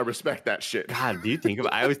 We got to respect that shit. God, do you think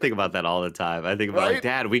about? I always think about that all the time. I think about like, Right?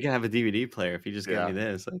 Dad, we can have a DVD player if you just Yeah. give me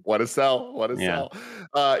this. Like, What to sell? What to Yeah.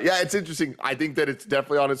 sell? Yeah, it's interesting. I think that it's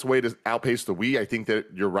definitely on its way to outpace the Wii. I think that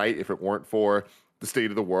you're right. If it weren't for the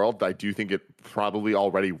state of the world, I do think it probably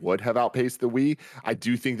already would have outpaced the Wii. I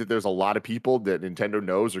do think that there's a lot of people that Nintendo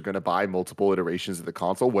knows are going to buy multiple iterations of the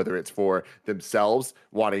console, whether it's for themselves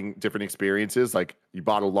wanting different experiences. Like you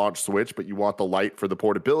bought a launch Switch, but you want the Lite for the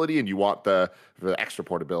portability and you want for the extra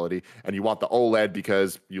portability and you want the OLED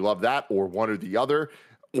because you love that, or one or the other,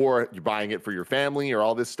 or you're buying it for your family or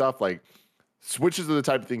all this stuff. Like Switches are the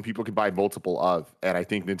type of thing people can buy multiple of, and I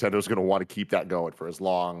think Nintendo's going to want to keep that going for as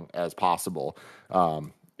long as possible.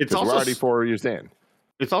 It's We're also already 4 years in.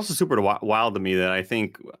 It's also super wild to me that I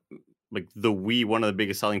think like the Wii, one of the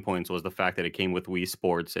biggest selling points was the fact that it came with Wii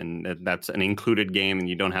Sports, and that's an included game, and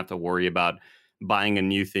you don't have to worry about buying a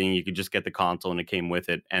new thing. You could just get the console, and it came with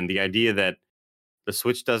it. And the idea that the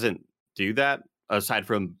Switch doesn't do that, aside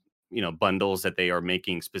from bundles that they are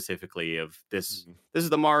making specifically of this. This is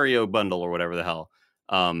the Mario bundle or whatever the hell.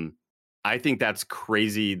 I think that's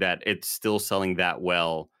crazy that it's still selling that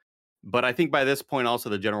well. But I think by this point, also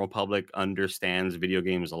the general public understands video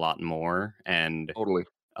games a lot more, and Totally.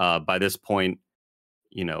 by this point,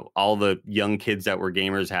 all the young kids that were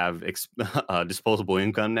gamers have disposable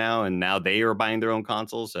income now, and now they are buying their own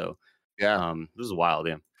consoles. So Yeah. this is wild.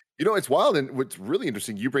 Yeah. It's wild. And what's really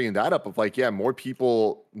interesting, you bringing that up of like, yeah, more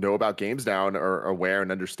people know about games now and are aware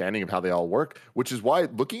and understanding of how they all work, which is why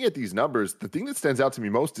looking at these numbers, the thing that stands out to me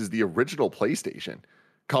most is the original PlayStation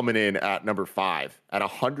coming in at number 5 at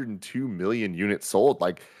 102 million units sold.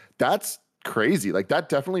 Like that's crazy. Like that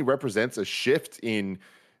definitely represents a shift in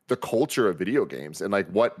the culture of video games and like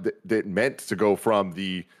what that meant to go from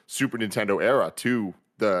the Super Nintendo era to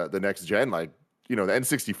the next gen. Like, the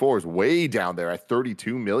N64 is way down there at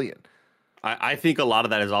 32 million. I think a lot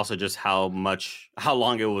of that is also just how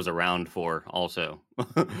long it was around for. Also,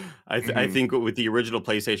 I think with the original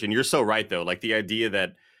PlayStation, you're so right though. Like the idea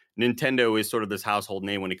that Nintendo is sort of this household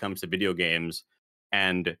name when it comes to video games,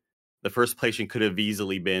 and the first PlayStation could have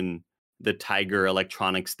easily been the Tiger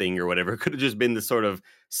Electronics thing or whatever. It could have just been the sort of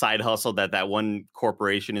side hustle that one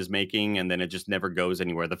corporation is making, and then it just never goes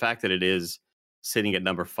anywhere. The fact that it is sitting at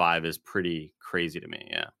number 5 is pretty crazy to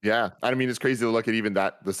me. Yeah. I mean, it's crazy to look at even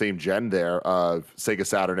the same gen there of Sega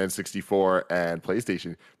Saturn, N64, and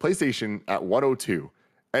PlayStation. PlayStation at 102,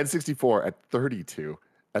 N64 at 32,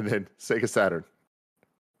 and then Sega Saturn.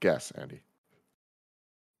 Guess, Andy.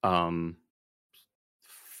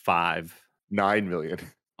 5. 9 million.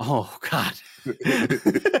 Oh God.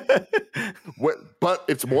 But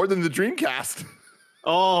it's more than the Dreamcast.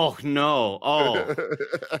 Oh no. Oh,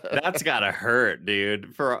 that's gotta hurt,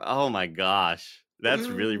 dude. Oh my gosh. That's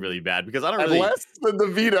really, really bad because I don't really less than the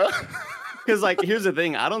Vita. Because like here's the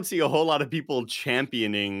thing, I don't see a whole lot of people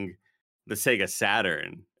championing the Sega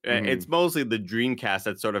Saturn. It's mostly the Dreamcast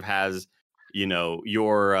that sort of has,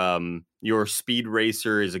 your Speed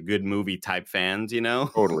Racer is a good movie type fans,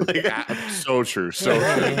 Totally. So true. So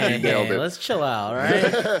true. You nailed it. Let's chill out, all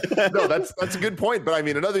right? No, that's a good point. But I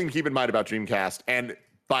mean, another thing to keep in mind about Dreamcast and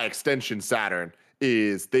by extension Saturn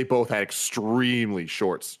is they both had extremely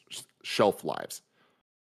short shelf lives.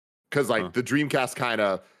 Because the Dreamcast kind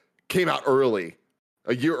of came out early,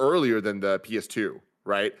 a year earlier than the PS2,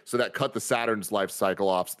 right? So that cut the Saturn's life cycle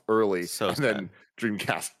off early, So and sad. then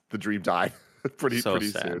Dreamcast, the dream died pretty sad.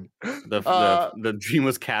 soon. The dream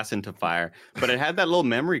was cast into fire, but it had that little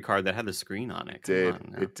memory card that had the screen on it.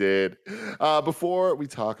 It did. Before we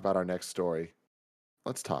talk about our next story,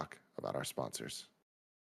 let's talk about our sponsors.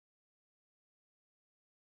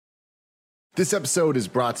 This episode is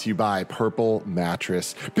brought to you by Purple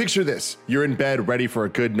Mattress. Picture this. You're in bed ready for a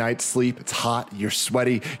good night's sleep. It's hot. You're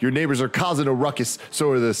sweaty. Your neighbors are causing a ruckus.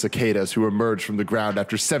 So are the cicadas who emerge from the ground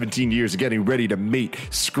after 17 years of getting ready to mate,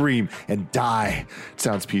 scream, and die.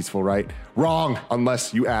 Sounds peaceful, right? Wrong,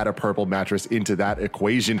 unless you add a Purple mattress into that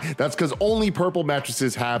equation. That's because only Purple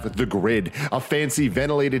mattresses have the Grid, a fancy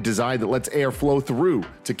ventilated design that lets air flow through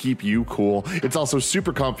to keep you cool. It's also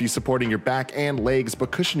super comfy, supporting your back and legs,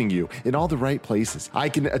 but cushioning you in all the right places. I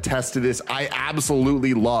can attest to this. I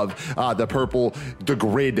absolutely love the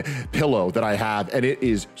Grid pillow that I have, and it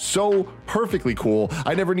is so perfectly cool.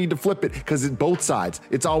 I never need to flip it because it's both sides.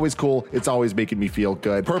 It's always cool. It's always making me feel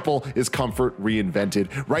good. Purple is comfort reinvented.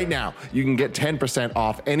 Right now, you can get 10%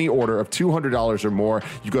 off any order of $200 or more.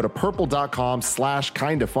 You go to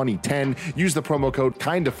purple.com/kindafunny10. Use the promo code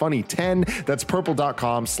kindafunny10. That's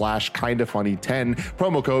purple.com/kindafunny10.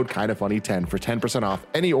 Promo code kindafunny10 for 10% off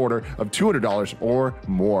any order of $200 or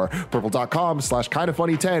more.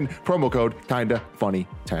 Purple.com/kindafunny10. Promo code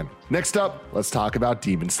kindafunny10. Next up, let's talk about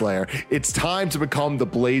Demon Slayer. It's time to become the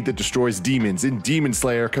blade that destroys demons in Demon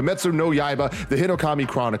Slayer Kimetsu no Yaiba, the Hinokami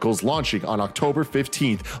Chronicles, launching on October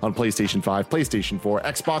 15th on PlayStation 5, PlayStation 4,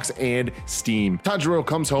 Xbox, and Steam. Tanjiro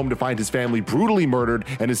comes home to find his family brutally murdered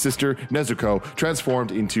and his sister Nezuko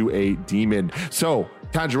transformed into a demon. So,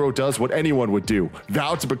 Tanjiro does what anyone would do,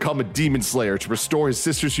 vow to become a demon slayer to restore his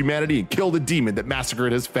sister's humanity and kill the demon that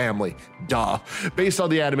massacred his family. Duh. Based on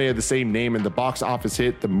the anime of the same name and the box office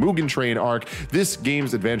hit, the Mugen Train arc, this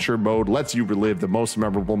game's adventure mode lets you relive the most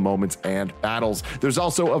memorable moments and battles. There's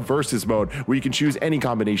also a versus mode where you can choose any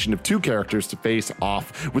combination of two characters to face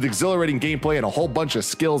off. With exhilarating gameplay and a whole bunch of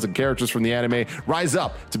skills and characters from the anime, rise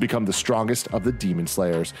up to become the strongest of the demon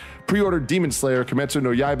slayers. Pre-order Demon Slayer Kimetsu no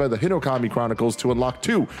Yaiba, the Hinokami Chronicles to unlock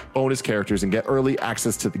 2 bonus characters and get early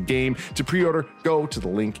access to the game. To pre-order, go to the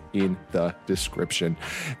link in the description.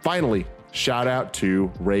 Finally, shout out to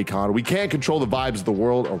Raycon. We can't control the vibes of the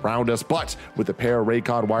world around us, but with a pair of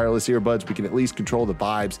Raycon wireless earbuds, we can at least control the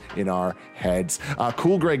vibes in our heads.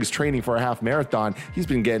 Cool Greg is training for a half marathon. He's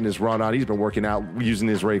been getting his run on. He's been working out using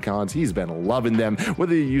his Raycons. He's been loving them.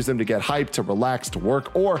 Whether you use them to get hyped, to relax, to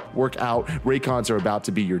work, or work out, Raycons are about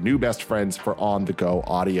to be your new best friends for on-the-go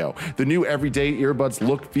audio. The new everyday earbuds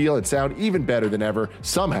look, feel, and sound even better than ever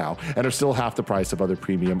somehow, and are still half the price of other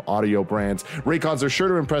premium audio brands. Raycons are sure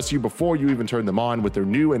to impress you before you even turn them on with their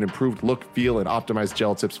new and improved look, feel, and optimized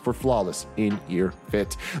gel tips for flawless in-ear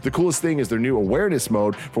fit. The coolest thing is their new awareness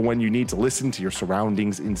mode for when you need to listen to your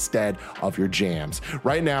surroundings instead of your jams.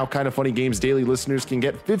 Right now, Kinda Funny Games Daily listeners can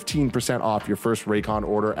get 15% off your first Raycon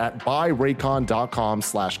order at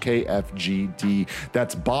buyraycon.com/KFGD.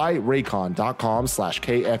 That's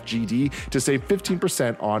buyraycon.com/KFGD to save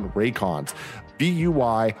 15% on Raycons.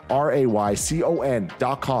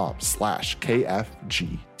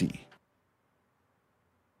 BUYRAYCON.com/KFGD.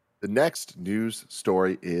 The next news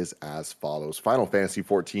story is as follows. Final Fantasy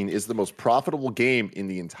XIV is the most profitable game in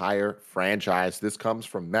the entire franchise. This comes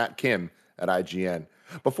from Matt Kim at IGN.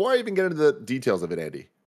 Before I even get into the details of it, Andy,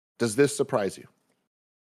 does this surprise you?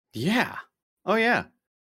 Yeah. Oh, yeah.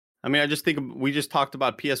 I mean, I just think we just talked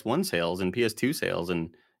about PS1 sales and PS2 sales,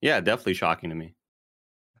 and yeah, definitely shocking to me.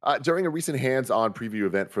 During a recent hands-on preview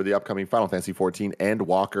event for the upcoming Final Fantasy XIV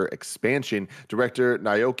Endwalker expansion, director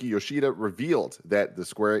Naoki Yoshida revealed that the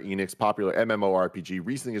Square Enix popular MMORPG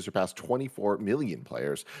recently has surpassed 24 million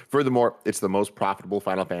players. Furthermore, it's the most profitable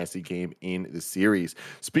Final Fantasy game in the series.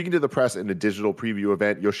 Speaking to the press in a digital preview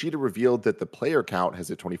event, Yoshida revealed that the player count has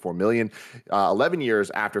hit 24 million, 11 years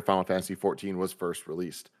after Final Fantasy XIV was first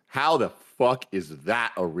released. How the fuck is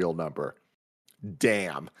that a real number?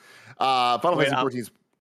 Damn. Final Fantasy XIV's...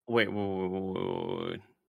 Wait.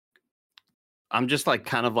 I'm just like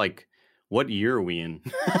kind of like, what year are we in?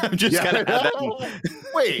 I'm just kind of that.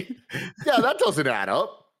 Wait, yeah, that doesn't add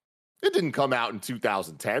up. It didn't come out in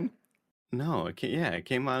 2010. No, it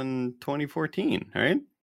came out in 2014, right?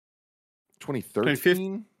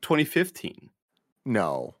 2013? 2015.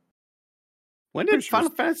 No. When did Final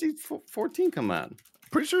Fantasy 14 come out?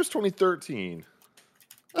 Pretty sure it's 2013.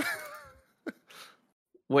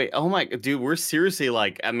 Wait, oh my, dude, we're seriously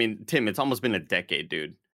like, I mean, Tim, it's almost been a decade,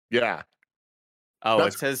 dude. Yeah. Oh,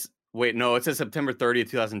 it says September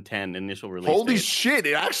 30th, 2010, initial release. Holy date. shit,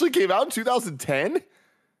 it actually came out in 2010?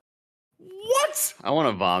 What? What? I want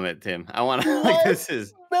to vomit, Tim. I want to like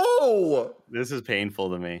No. this is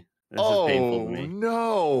painful to me. This is painful to me.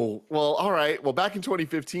 No. Well, all right. Well, back in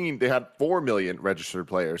 2015, they had 4 million registered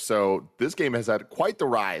players. So this game has had quite the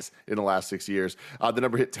rise in the last 6 years. The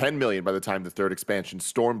number hit 10 million by the time the third expansion,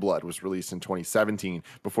 Stormblood, was released in 2017,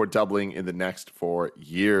 before doubling in the next 4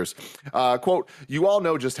 years. Quote, you all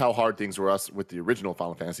know just how hard things were with the original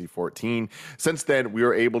Final Fantasy XIV. Since then, we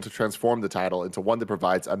were able to transform the title into one that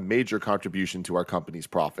provides a major contribution to our company's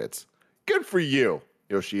profits. Good for you,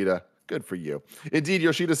 Yoshida. Good for you. Indeed,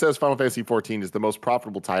 Yoshida says Final Fantasy XIV is the most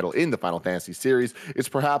profitable title in the Final Fantasy series. It's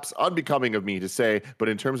perhaps unbecoming of me to say, but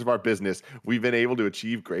in terms of our business, we've been able to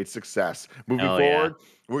achieve great success. Moving forward,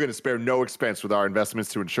 we're going to spare no expense with our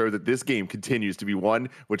investments to ensure that this game continues to be one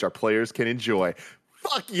which our players can enjoy.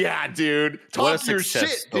 Fuck yeah, dude. Talk your shit,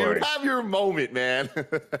 story. Dude. Have your moment, man.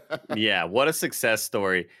 Yeah, what a success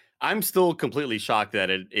story. I'm still completely shocked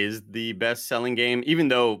that it is the best-selling game, even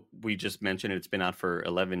though we just mentioned it's been out for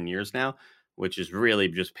 11 years now, which is really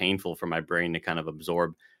just painful for my brain to kind of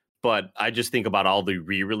absorb. But I just think about all the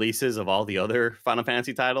re-releases of all the other Final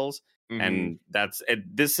Fantasy titles, and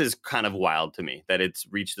this is kind of wild to me that it's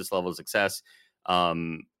reached this level of success.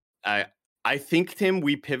 I think, Tim,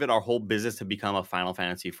 we pivot our whole business to become a Final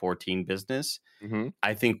Fantasy 14 business.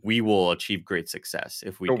 I think we will achieve great success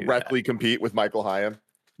if we directly compete with Michael Higham.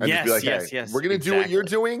 And yes, be like, hey, yes. We're going to do what you're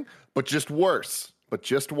doing, but just worse.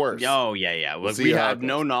 Oh, yeah. Well, we have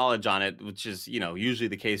no knowledge on it, which is, usually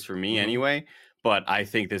the case for me anyway. But I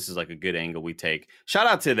think this is like a good angle we take. Shout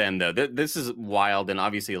out to them, though. This is wild. And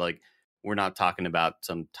obviously, like, we're not talking about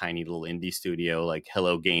some tiny little indie studio like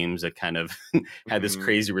Hello Games that kind of had this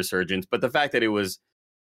crazy resurgence. But the fact that it was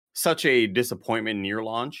such a disappointment near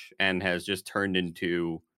launch and has just turned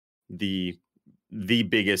into the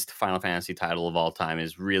biggest Final Fantasy title of all time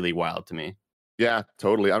is really wild to me. Yeah,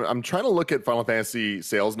 totally. I'm trying to look at Final Fantasy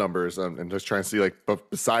sales numbers and just trying to see, like,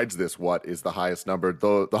 besides this, what is the highest number?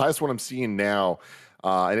 The highest one I'm seeing now,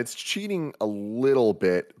 and it's cheating a little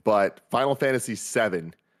bit, but Final Fantasy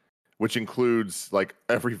VII, which includes like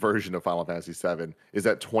every version of Final Fantasy VII, is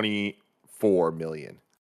at 24 million.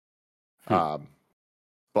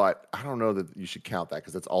 But I don't know that you should count that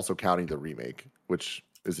because it's also counting the remake, which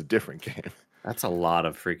is a different game. That's a lot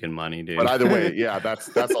of freaking money, dude. But either way, yeah, that's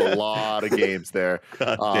a lot of games there.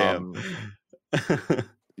 God damn.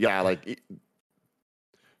 Yeah, like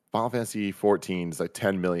Final Fantasy 14 is like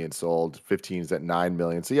 10 million sold, 15 is at 9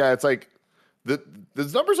 million. So yeah, it's like the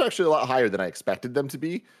numbers are actually a lot higher than I expected them to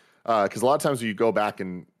be. Because a lot of times when you go back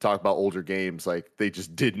and talk about older games, like they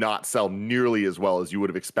just did not sell nearly as well as you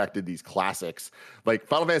would have expected these classics. Like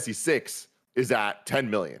Final Fantasy VI is at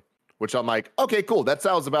 10 million. Which I'm like, okay, cool. That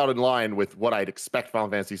sounds about in line with what I'd expect Final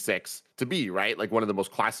Fantasy VI to be, right? Like one of the most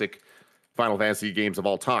classic Final Fantasy games of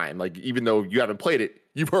all time. Like even though you haven't played it,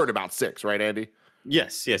 you've heard about 6, right, Andy?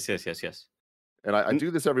 Yes. And I do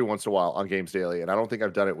this every once in a while on Games Daily, and I don't think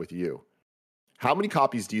I've done it with you. How many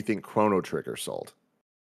copies do you think Chrono Trigger sold?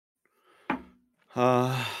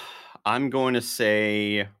 I'm going to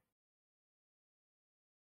say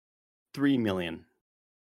 3 million.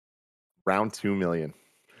 Around 2 million.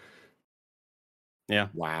 Yeah.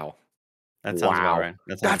 Wow. That sounds about right.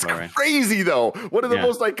 That's crazy, though. One of the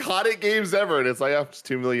most iconic games ever, and it's like it's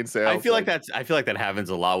 2 million sales. I feel like that happens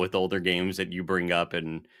a lot with older games that you bring up,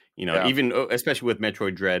 and even especially with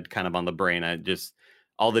Metroid Dread kind of on the brain. I just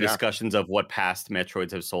all the discussions of what past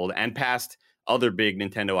Metroids have sold and past other big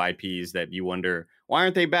Nintendo IPs that you wonder why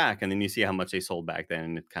aren't they back, and then you see how much they sold back then,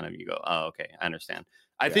 and it kind of you go, oh, okay, I understand.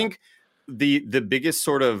 I think the biggest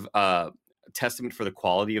sort of testament for the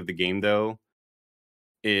quality of the game, though.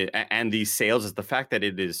 And these sales is the fact that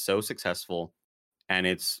it is so successful and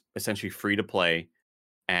it's essentially free to play.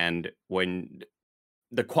 And when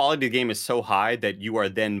the quality of the game is so high that you are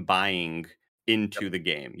then buying into the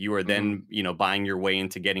game, you are then, buying your way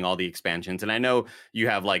into getting all the expansions. And I know you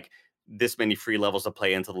have like this many free levels to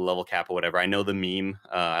play into the level cap or whatever. I know the meme.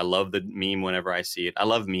 I love the meme whenever I see it. I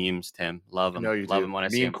love memes, Tim. Love them. Love them when I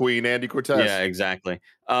see them. Meme queen, Andy Cortez. Yeah, exactly.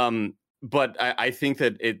 But I think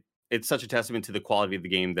that it's such a testament to the quality of the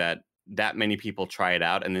game that many people try it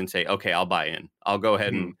out and then say, okay, I'll buy in. I'll go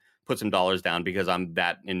ahead and put some dollars down because I'm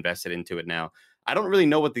that invested into it now. I don't really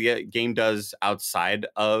know what the game does outside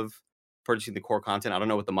of purchasing the core content. I don't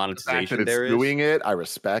know what the monetization there is. Doing it, I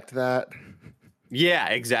respect that. Yeah,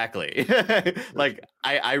 exactly. Like,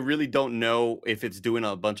 I really don't know if it's doing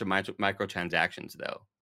a bunch of microtransactions, though.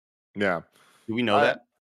 Yeah. Do we know that?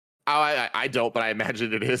 I don't, but I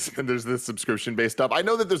imagine it is. And there's this subscription-based stuff. I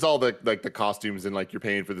know that there's all the like the costumes and like you're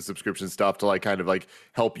paying for the subscription stuff to like kind of like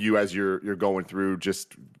help you as you're going through,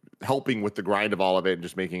 just helping with the grind of all of it and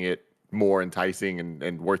just making it more enticing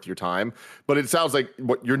and worth your time. But it sounds like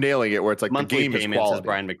what you're nailing it, where it's like monthly the game is payments, quality. as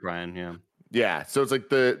Brian McBrien, yeah. Yeah, so it's like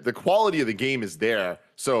the quality of the game is there,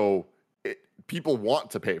 so people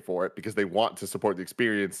want to pay for it because they want to support the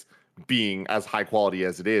experience being as high quality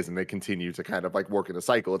as it is, and they continue to kind of like work in a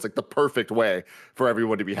cycle. It's like the perfect way for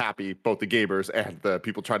everyone to be happy, both the gamers and the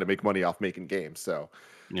people trying to make money off making games. So,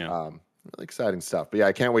 yeah, really exciting stuff. But yeah,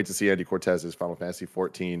 I can't wait to see Andy Cortez's Final Fantasy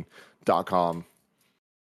 14.com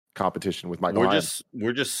competition with Michael Hines.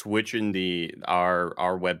 We're just switching our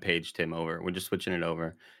webpage, Tim, over. We're just switching it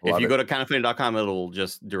over. Love if you it. go to kindoffunny.com, it'll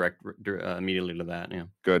just direct immediately to that. Yeah.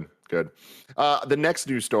 Good. The next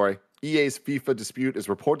news story: EA's FIFA dispute is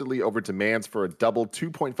reportedly over demands for a double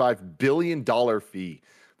 $2.5 billion fee.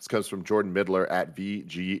 This comes from Jordan Midler at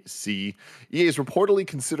VGC. EA is reportedly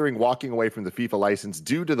considering walking away from the FIFA license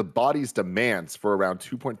due to the body's demands for around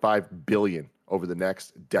 $2.5 billion over the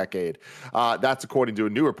next decade. That's according to a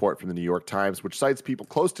new report from the New York Times, which cites people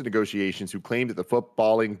close to negotiations who claim that the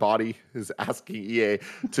footballing body is asking EA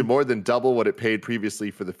to more than double what it paid previously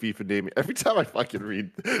for the FIFA name. Every time I fucking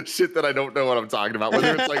read shit that I don't know what I'm talking about,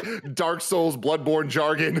 whether it's like Dark Souls, Bloodborne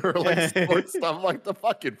jargon, or like sports stuff, like the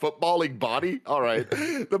fucking footballing body. All right.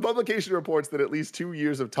 The publication reports that at least 2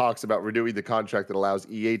 years of talks about renewing the contract that allows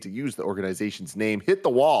EA to use the organization's name hit the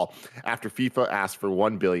wall after FIFA asked for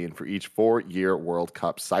 $1 billion for each 4-year World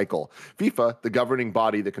Cup cycle. FIFA, the governing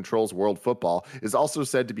body that controls world football, is also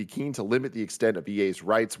said to be keen to limit the extent of EA's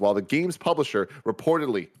rights, while the game's publisher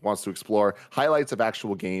reportedly wants to explore highlights of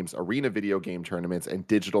actual games, arena video game tournaments, and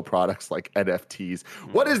digital products like NFTs.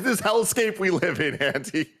 What is this hellscape we live in,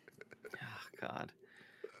 Andy? Oh, God.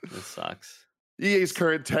 This sucks. EA's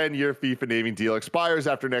current 10-year FIFA naming deal expires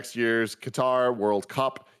after next year's Qatar World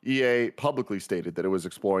Cup. EA publicly stated that it was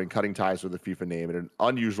exploring cutting ties with the FIFA name in an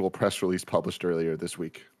unusual press release published earlier this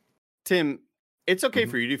week. Tim, it's okay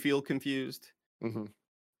for you to feel confused.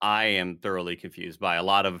 I am thoroughly confused by a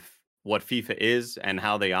lot of what FIFA is and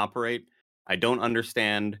how they operate. I don't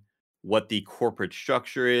understand what the corporate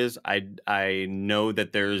structure is. I know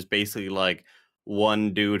that there's basically like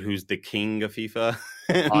one dude who's the king of FIFA.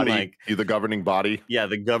 Body, like the governing body. Yeah,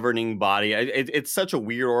 the governing body. It's such a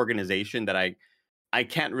weird organization that I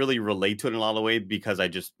can't really relate to it in a lot of ways because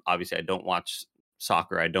obviously I don't watch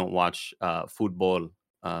soccer. I don't watch football,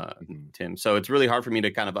 Tim. So it's really hard for me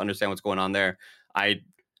to kind of understand what's going on there. I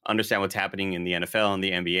understand what's happening in the NFL and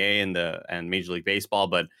the NBA and Major League Baseball,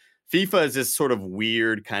 but FIFA is this sort of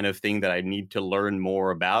weird kind of thing that I need to learn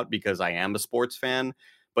more about because I am a sports fan.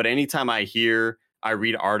 But anytime I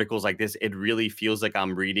read articles like this, it really feels like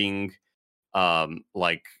I'm reading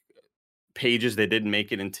like pages that didn't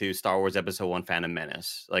make it into Star Wars Episode 1 Phantom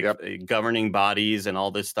Menace, like governing bodies and all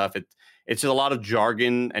this stuff. It's just a lot of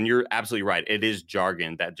jargon, and you're absolutely right. It is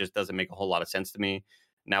jargon that just doesn't make a whole lot of sense to me.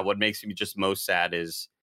 Now, what makes me just most sad is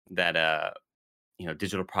that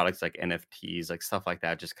digital products like NFTs, like stuff like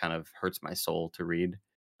that, just kind of hurts my soul to read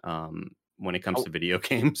when it comes to video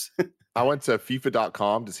games. I went to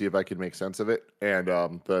FIFA.com to see if I could make sense of it, and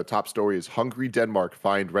the top story is Hungry Denmark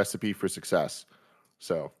find recipe for success.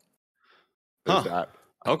 So there's that.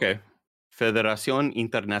 Okay. Federación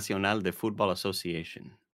Internacional de Fútbol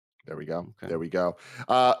Association. There we go. Okay. There we go.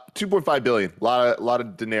 2.5 billion. A lot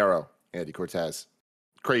of dinero, Andy Cortez.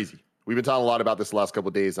 Crazy. We've been talking a lot about this the last couple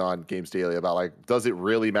of days on Games Daily about like, does it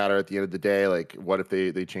really matter at the end of the day? Like, what if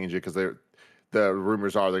they change it? Because the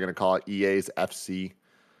rumors are they're going to call it EA's FC,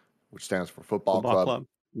 which stands for Football Club.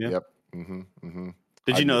 Yeah. Yep.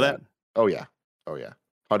 Did you know that? Oh yeah.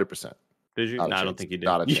 100%. Did you? No, I don't think you did.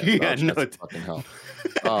 Not a chance. No, fucking hell.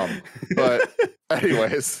 But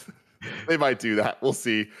anyways, they might do that. We'll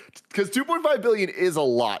see. Because 2.5 billion is a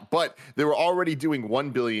lot, but they were already doing 1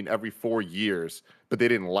 billion every 4 years, but they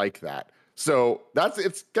didn't like that. So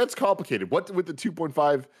it gets complicated. What with the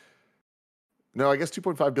 2.5? No, I guess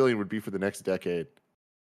 2.5 billion would be for the next decade.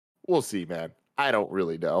 We'll see, man. I don't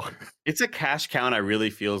really know. It's a cash count. I really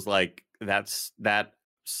feels like that's that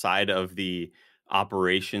side of the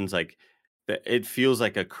operations. Like it feels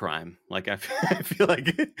like a crime. Like I feel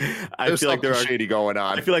like there are shady going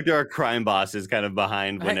on. I feel like there are crime bosses kind of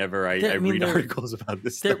behind whenever I read articles about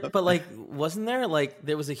this stuff. But like, wasn't there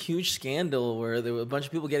there was a huge scandal where there were a bunch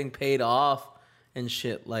of people getting paid off and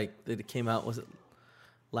shit? Like that it came out. Was it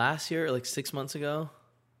last year or like 6 months ago?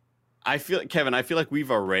 Kevin, I feel like we've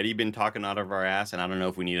already been talking out of our ass, and I don't know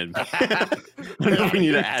if we need to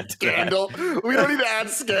add scandal. We don't need to add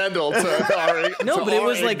scandal to our no, but it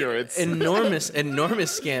was ignorance. Like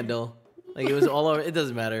enormous scandal. Like it was all over. It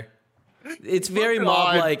doesn't matter. It's very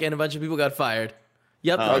mob-like, and a bunch of people got fired.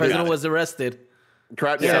 Yep, the president was arrested.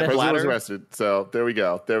 President was arrested. So there we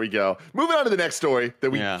go. Moving on to the next story that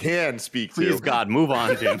we can speak to. Please, God, move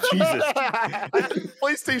on, Tim. Jesus.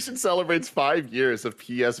 PlayStation celebrates 5 years of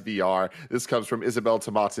PSVR. This comes from Isabel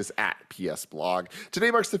Tomatis at PS Blog.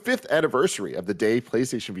 Today marks the 5th anniversary of the day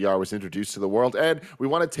PlayStation VR was introduced to the world, and we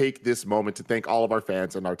want to take this moment to thank all of our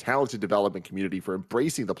fans and our talented development community for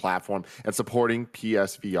embracing the platform and supporting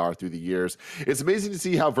PSVR through the years. It's amazing to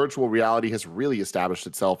see how virtual reality has really established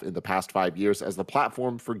itself in the past 5 years as the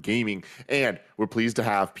platform for gaming, and we're pleased to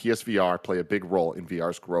have PSVR play a big role in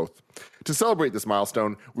VR's growth. To celebrate this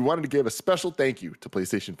milestone, we wanted to give a special thank you to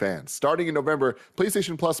PlayStation fans. Starting in November,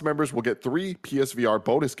 PlayStation Plus members will get 3 PSVR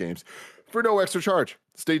bonus games for no extra charge.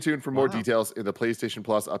 Stay tuned for more details in the PlayStation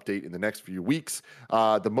Plus update in the next few weeks.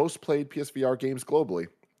 The most played PSVR games globally,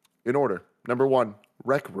 in order. Number 1,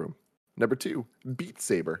 Rec Room. Number 2, Beat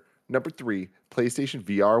Saber. Number 3, PlayStation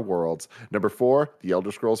VR Worlds. Number 4, The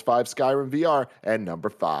Elder Scrolls V Skyrim VR. And number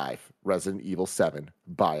 5, Resident Evil 7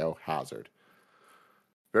 Biohazard.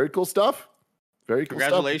 Very cool stuff. Very cool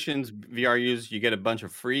Congratulations, stuff. VR users. You get a bunch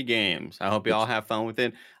of free games. I hope you all have fun with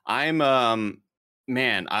it. I'm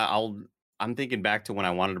thinking back to when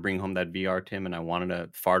I wanted to bring home that VR, Tim, and I wanted to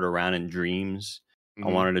fart around in dreams. I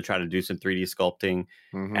wanted to try to do some 3D sculpting.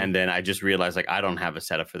 And then I just realized, like, I don't have a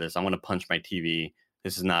setup for this. I'm going to punch my TV.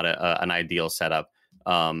 This is not an ideal setup.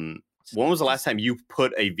 When was the last time you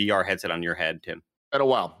put a VR headset on your head, Tim? Been a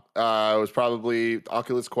while. It was probably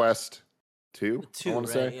Oculus Quest 2. I want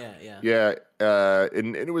to say. Yeah.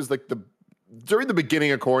 And it was like during the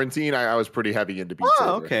beginning of quarantine. I was pretty heavy into Beat Saber.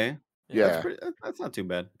 Okay. Yeah, that's not too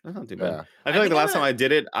bad. I feel like the last time I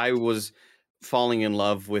did it, I was falling in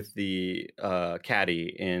love with the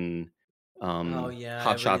caddy in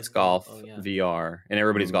Hot Shots Golf VR and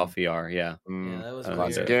Everybody's Golf VR. Yeah, that was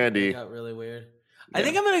classic. Weird. Andy. It got really weird. Yeah. I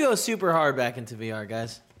think I'm gonna go super hard back into VR,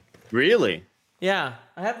 guys. Really? Yeah,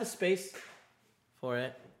 I have the space for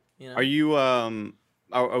it. You know? Are you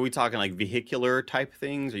Are we talking like vehicular type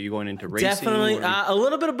things? Are you going into racing? Definitely a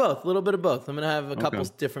little bit of both. I'm gonna have a couple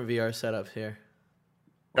different VR setups here.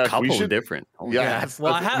 A couple different. Oh, yeah.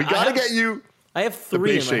 Well, we gotta get you. I have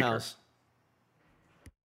 3 in my house.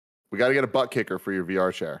 We got to get a butt kicker for your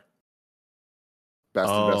VR chair. Best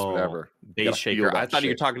investment ever. Base shaker. I thought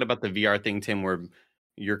you were talking about the VR thing, Tim, where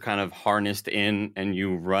you're kind of harnessed in and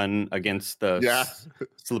you run against the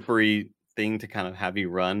slippery thing to kind of have you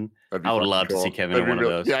run. I would love to see Kevin in one of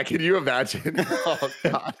those. Yeah, can you imagine? Oh,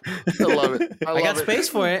 God. I love it. I got space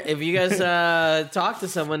for it. If you guys talk to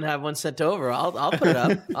someone, have one sent over, I'll put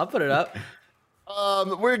it up.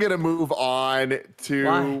 We're going to move on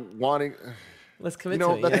to wanting... Let's commit to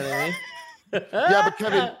it. You know what I mean? Yeah, but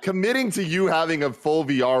Kevin, committing to you having a full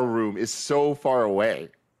VR room is so far away.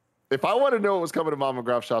 If I want to know what was coming to Mom and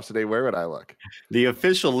Graf shops today, where would I look? The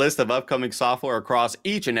official list of upcoming software across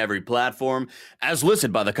each and every platform, as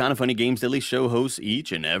listed by the Kind of Funny Games Daily show hosts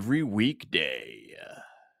each and every weekday.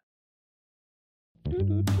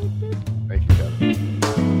 Thank you, Kevin.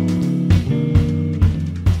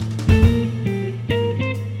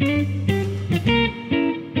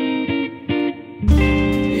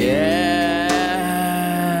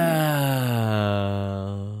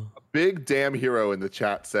 Big Damn Hero in the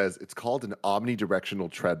chat says it's called an omnidirectional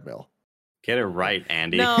treadmill. Get it right,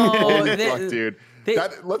 Andy. No, fuck, dude.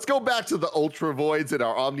 Let's go back to the Ultra Voids and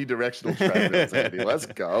our omnidirectional treadmills, Andy. Let's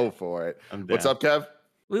go for it. What's up, Kev?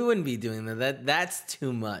 We wouldn't be doing that. That's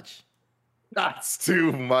too much. That's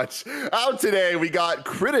too much. Out today, we got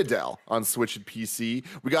Critadel on Switch and PC.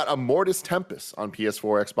 We got Immortus Tempest on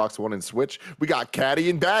PS4, Xbox One, and Switch. We got Caddy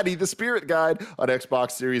and Batty, the Spirit Guide, on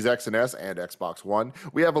Xbox Series X and S and Xbox One.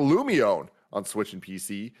 We have Illumione on Switch and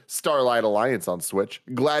PC, Starlight Alliance on Switch,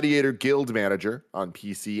 Gladiator Guild Manager on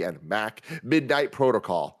PC and Mac, Midnight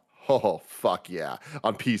Protocol. Oh, fuck yeah.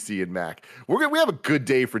 On PC and Mac. We have a good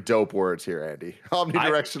day for dope words here, Andy.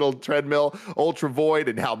 Omnidirectional treadmill, Ultra Void,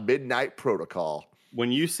 and now Midnight Protocol.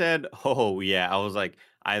 When you said, oh, yeah, I was like,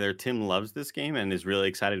 either Tim loves this game and is really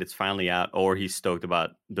excited it's finally out, or he's stoked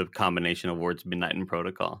about the combination of words Midnight and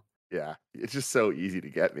Protocol. Yeah, it's just so easy to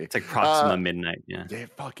get me. It's like Proxima Midnight, yeah. It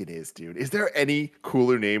fucking is, dude. Is there any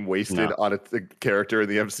cooler name wasted on a character in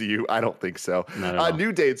the MCU? I don't think so.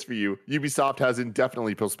 New dates for you. Ubisoft has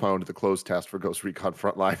indefinitely postponed the closed test for Ghost Recon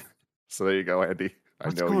Frontline. So there you go, Andy.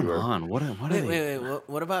 What's going on? What wait.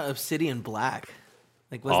 What about Obsidian Black?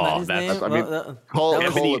 Like, wasn't that his name? I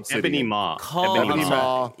mean, Ebony Maw. Ebony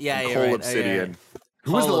Maw. Yeah, Cole Obsidian.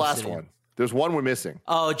 Who was the last one? There's one we're missing.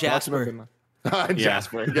 Oh, Jasper.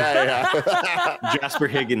 Jasper. Yeah. Jasper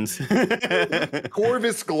Higgins.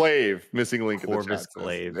 Corvus Glaive, missing link Corvus in the chat.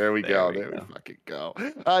 Glaive. There we go. There we fucking go.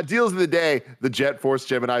 Deals of the day. The Jet Force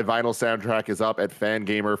Gemini vinyl soundtrack is up at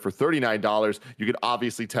Fangamer for $39. You can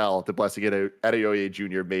obviously tell that Blessing Adeoye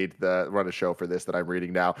Jr. made the run a show for this that I'm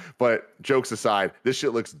reading now. But jokes aside, this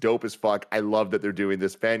shit looks dope as fuck. I love that they're doing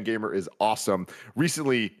this. Fangamer is awesome.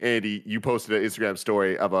 Recently, Andy, you posted an Instagram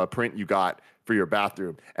story of a print you got for your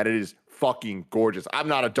bathroom, and it is fucking gorgeous. I'm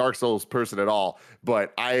not a Dark Souls person at all,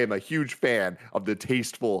 but I am a huge fan of the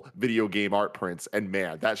tasteful video game art prints, and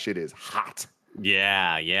man, that shit is hot.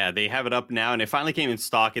 Yeah, they have it up now, and it finally came in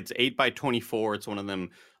stock. It's 8x24. It's one of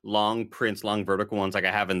them long prints, long vertical ones, like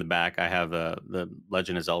I have in the back. I have the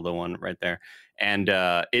Legend of Zelda one right there, and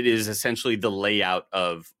it is essentially the layout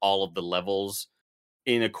of all of the levels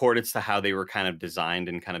in accordance to how they were kind of designed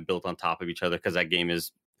and kind of built on top of each other, because that game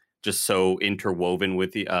is just so interwoven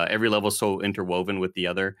with the every level is so interwoven with the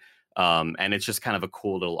other, and it's just kind of a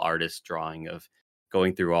cool little artist drawing of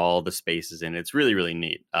going through all the spaces, and it's really, really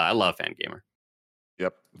neat. I love Fangamer.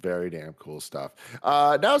 Yep, very damn cool stuff.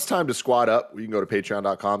 Now it's time to squad up. You can go to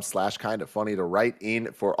patreon.com/kindafunny to write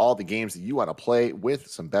in for all the games that you want to play with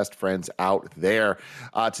some best friends out there.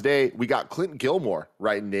 Today we got Clint Gilmore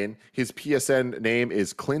writing in. His PSN name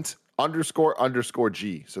is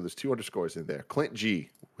Clint__G. So there's 2 underscores in there. Clint G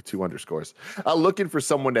with 2 underscores. Looking for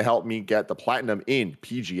someone to help me get the platinum in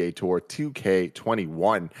PGA Tour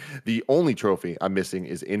 2K21. The only trophy I'm missing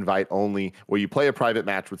is invite only, where you play a private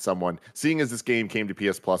match with someone. Seeing as this game came to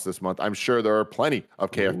PS Plus this month, I'm sure there are plenty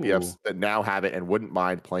of KFPFs that now have it and wouldn't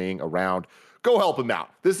mind playing around. Go help them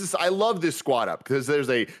out. I love this squad up because there's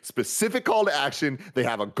a specific call to action. They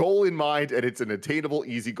have a goal in mind, and it's an attainable,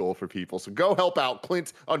 easy goal for people. So go help out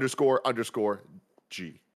Clint__G.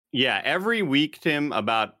 Yeah, every week, Tim,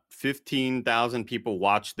 about 15,000 people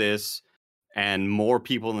watch this, and more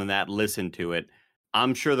people than that listen to it.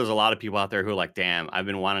 I'm sure there's a lot of people out there who are like, damn, I've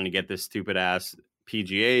been wanting to get this stupid ass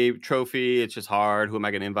PGA trophy. It's just hard. Who am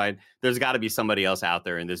I going to invite? There's got to be somebody else out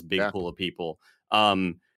there in this big pool of people.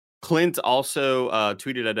 Clint also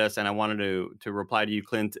tweeted at us, and I wanted to reply to you,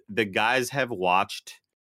 Clint. The guys have watched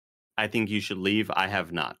I Think You Should Leave. I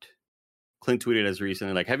have not. Clint tweeted us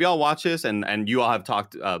recently, like, have you all watched this? And you all have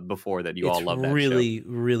talked before that you all love that show. It's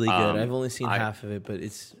really good. I've only seen half of it, but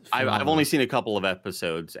it's I've only seen a couple of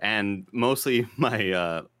episodes, and mostly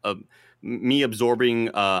my me absorbing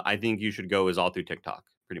I Think You Should Go is all through TikTok,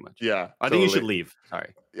 pretty much. Yeah. I think you should leave.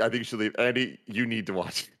 Sorry. I think you should leave. Andy, you need to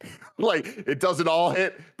watch it. Like, it doesn't all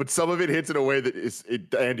hit, but some of it hits in a way that is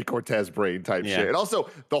Andy Cortez brain type shit. And also,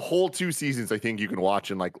 the whole 2 seasons, I think you can watch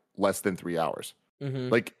in like less than 3 hours. Mm-hmm.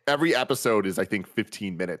 Like, every episode is, I think,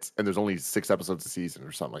 15 minutes, and there's only 6 episodes a season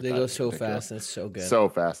or something like that. They go so fast, and it's so good. So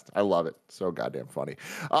fast. I love it. So goddamn funny.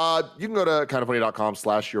 You can go to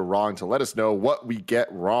kindoffunny.com/you're wrong to let us know what we get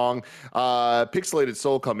wrong. Pixelated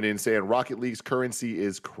Soul coming in saying Rocket League's currency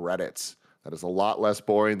is credits. That is a lot less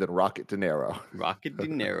boring than Rocket Dinero. Rocket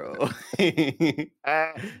Dinero. And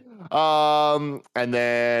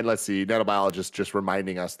then let's see, Nanobiologist just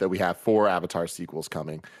reminding us that we have 4 Avatar sequels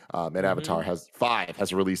coming. And Avatar has 5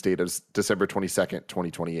 has a release date of December 22nd,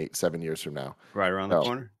 2028, 7 years from now. Right around the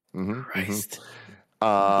corner. Christ.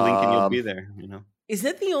 Blink and you'll be there, you know. Is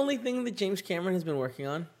that the only thing that James Cameron has been working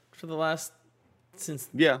on for the last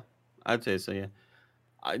Yeah, I'd say so, yeah.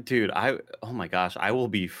 Dude, oh my gosh, I will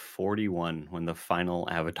be 41 when the final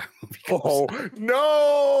Avatar movie comes out.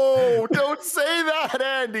 No, don't say that,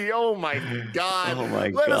 Andy. Oh my God. Oh my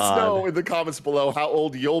Let God. us know in the comments below how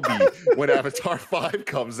old you'll be when Avatar 5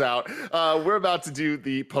 comes out. We're about to do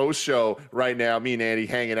the post show right now. Me and Andy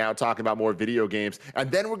hanging out, talking about more video games.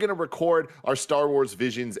 And then we're going to record our Star Wars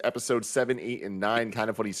Visions episode 7, 8, and 9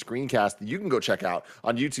 Kind of Funny screencast that you can go check out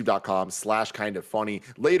on youtube.com/kindoffunny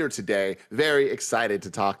later today. Very excited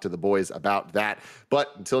to talk to the boys about that.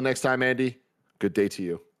 But until next time, Andy, good day to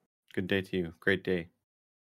you. Good day to you. Great day.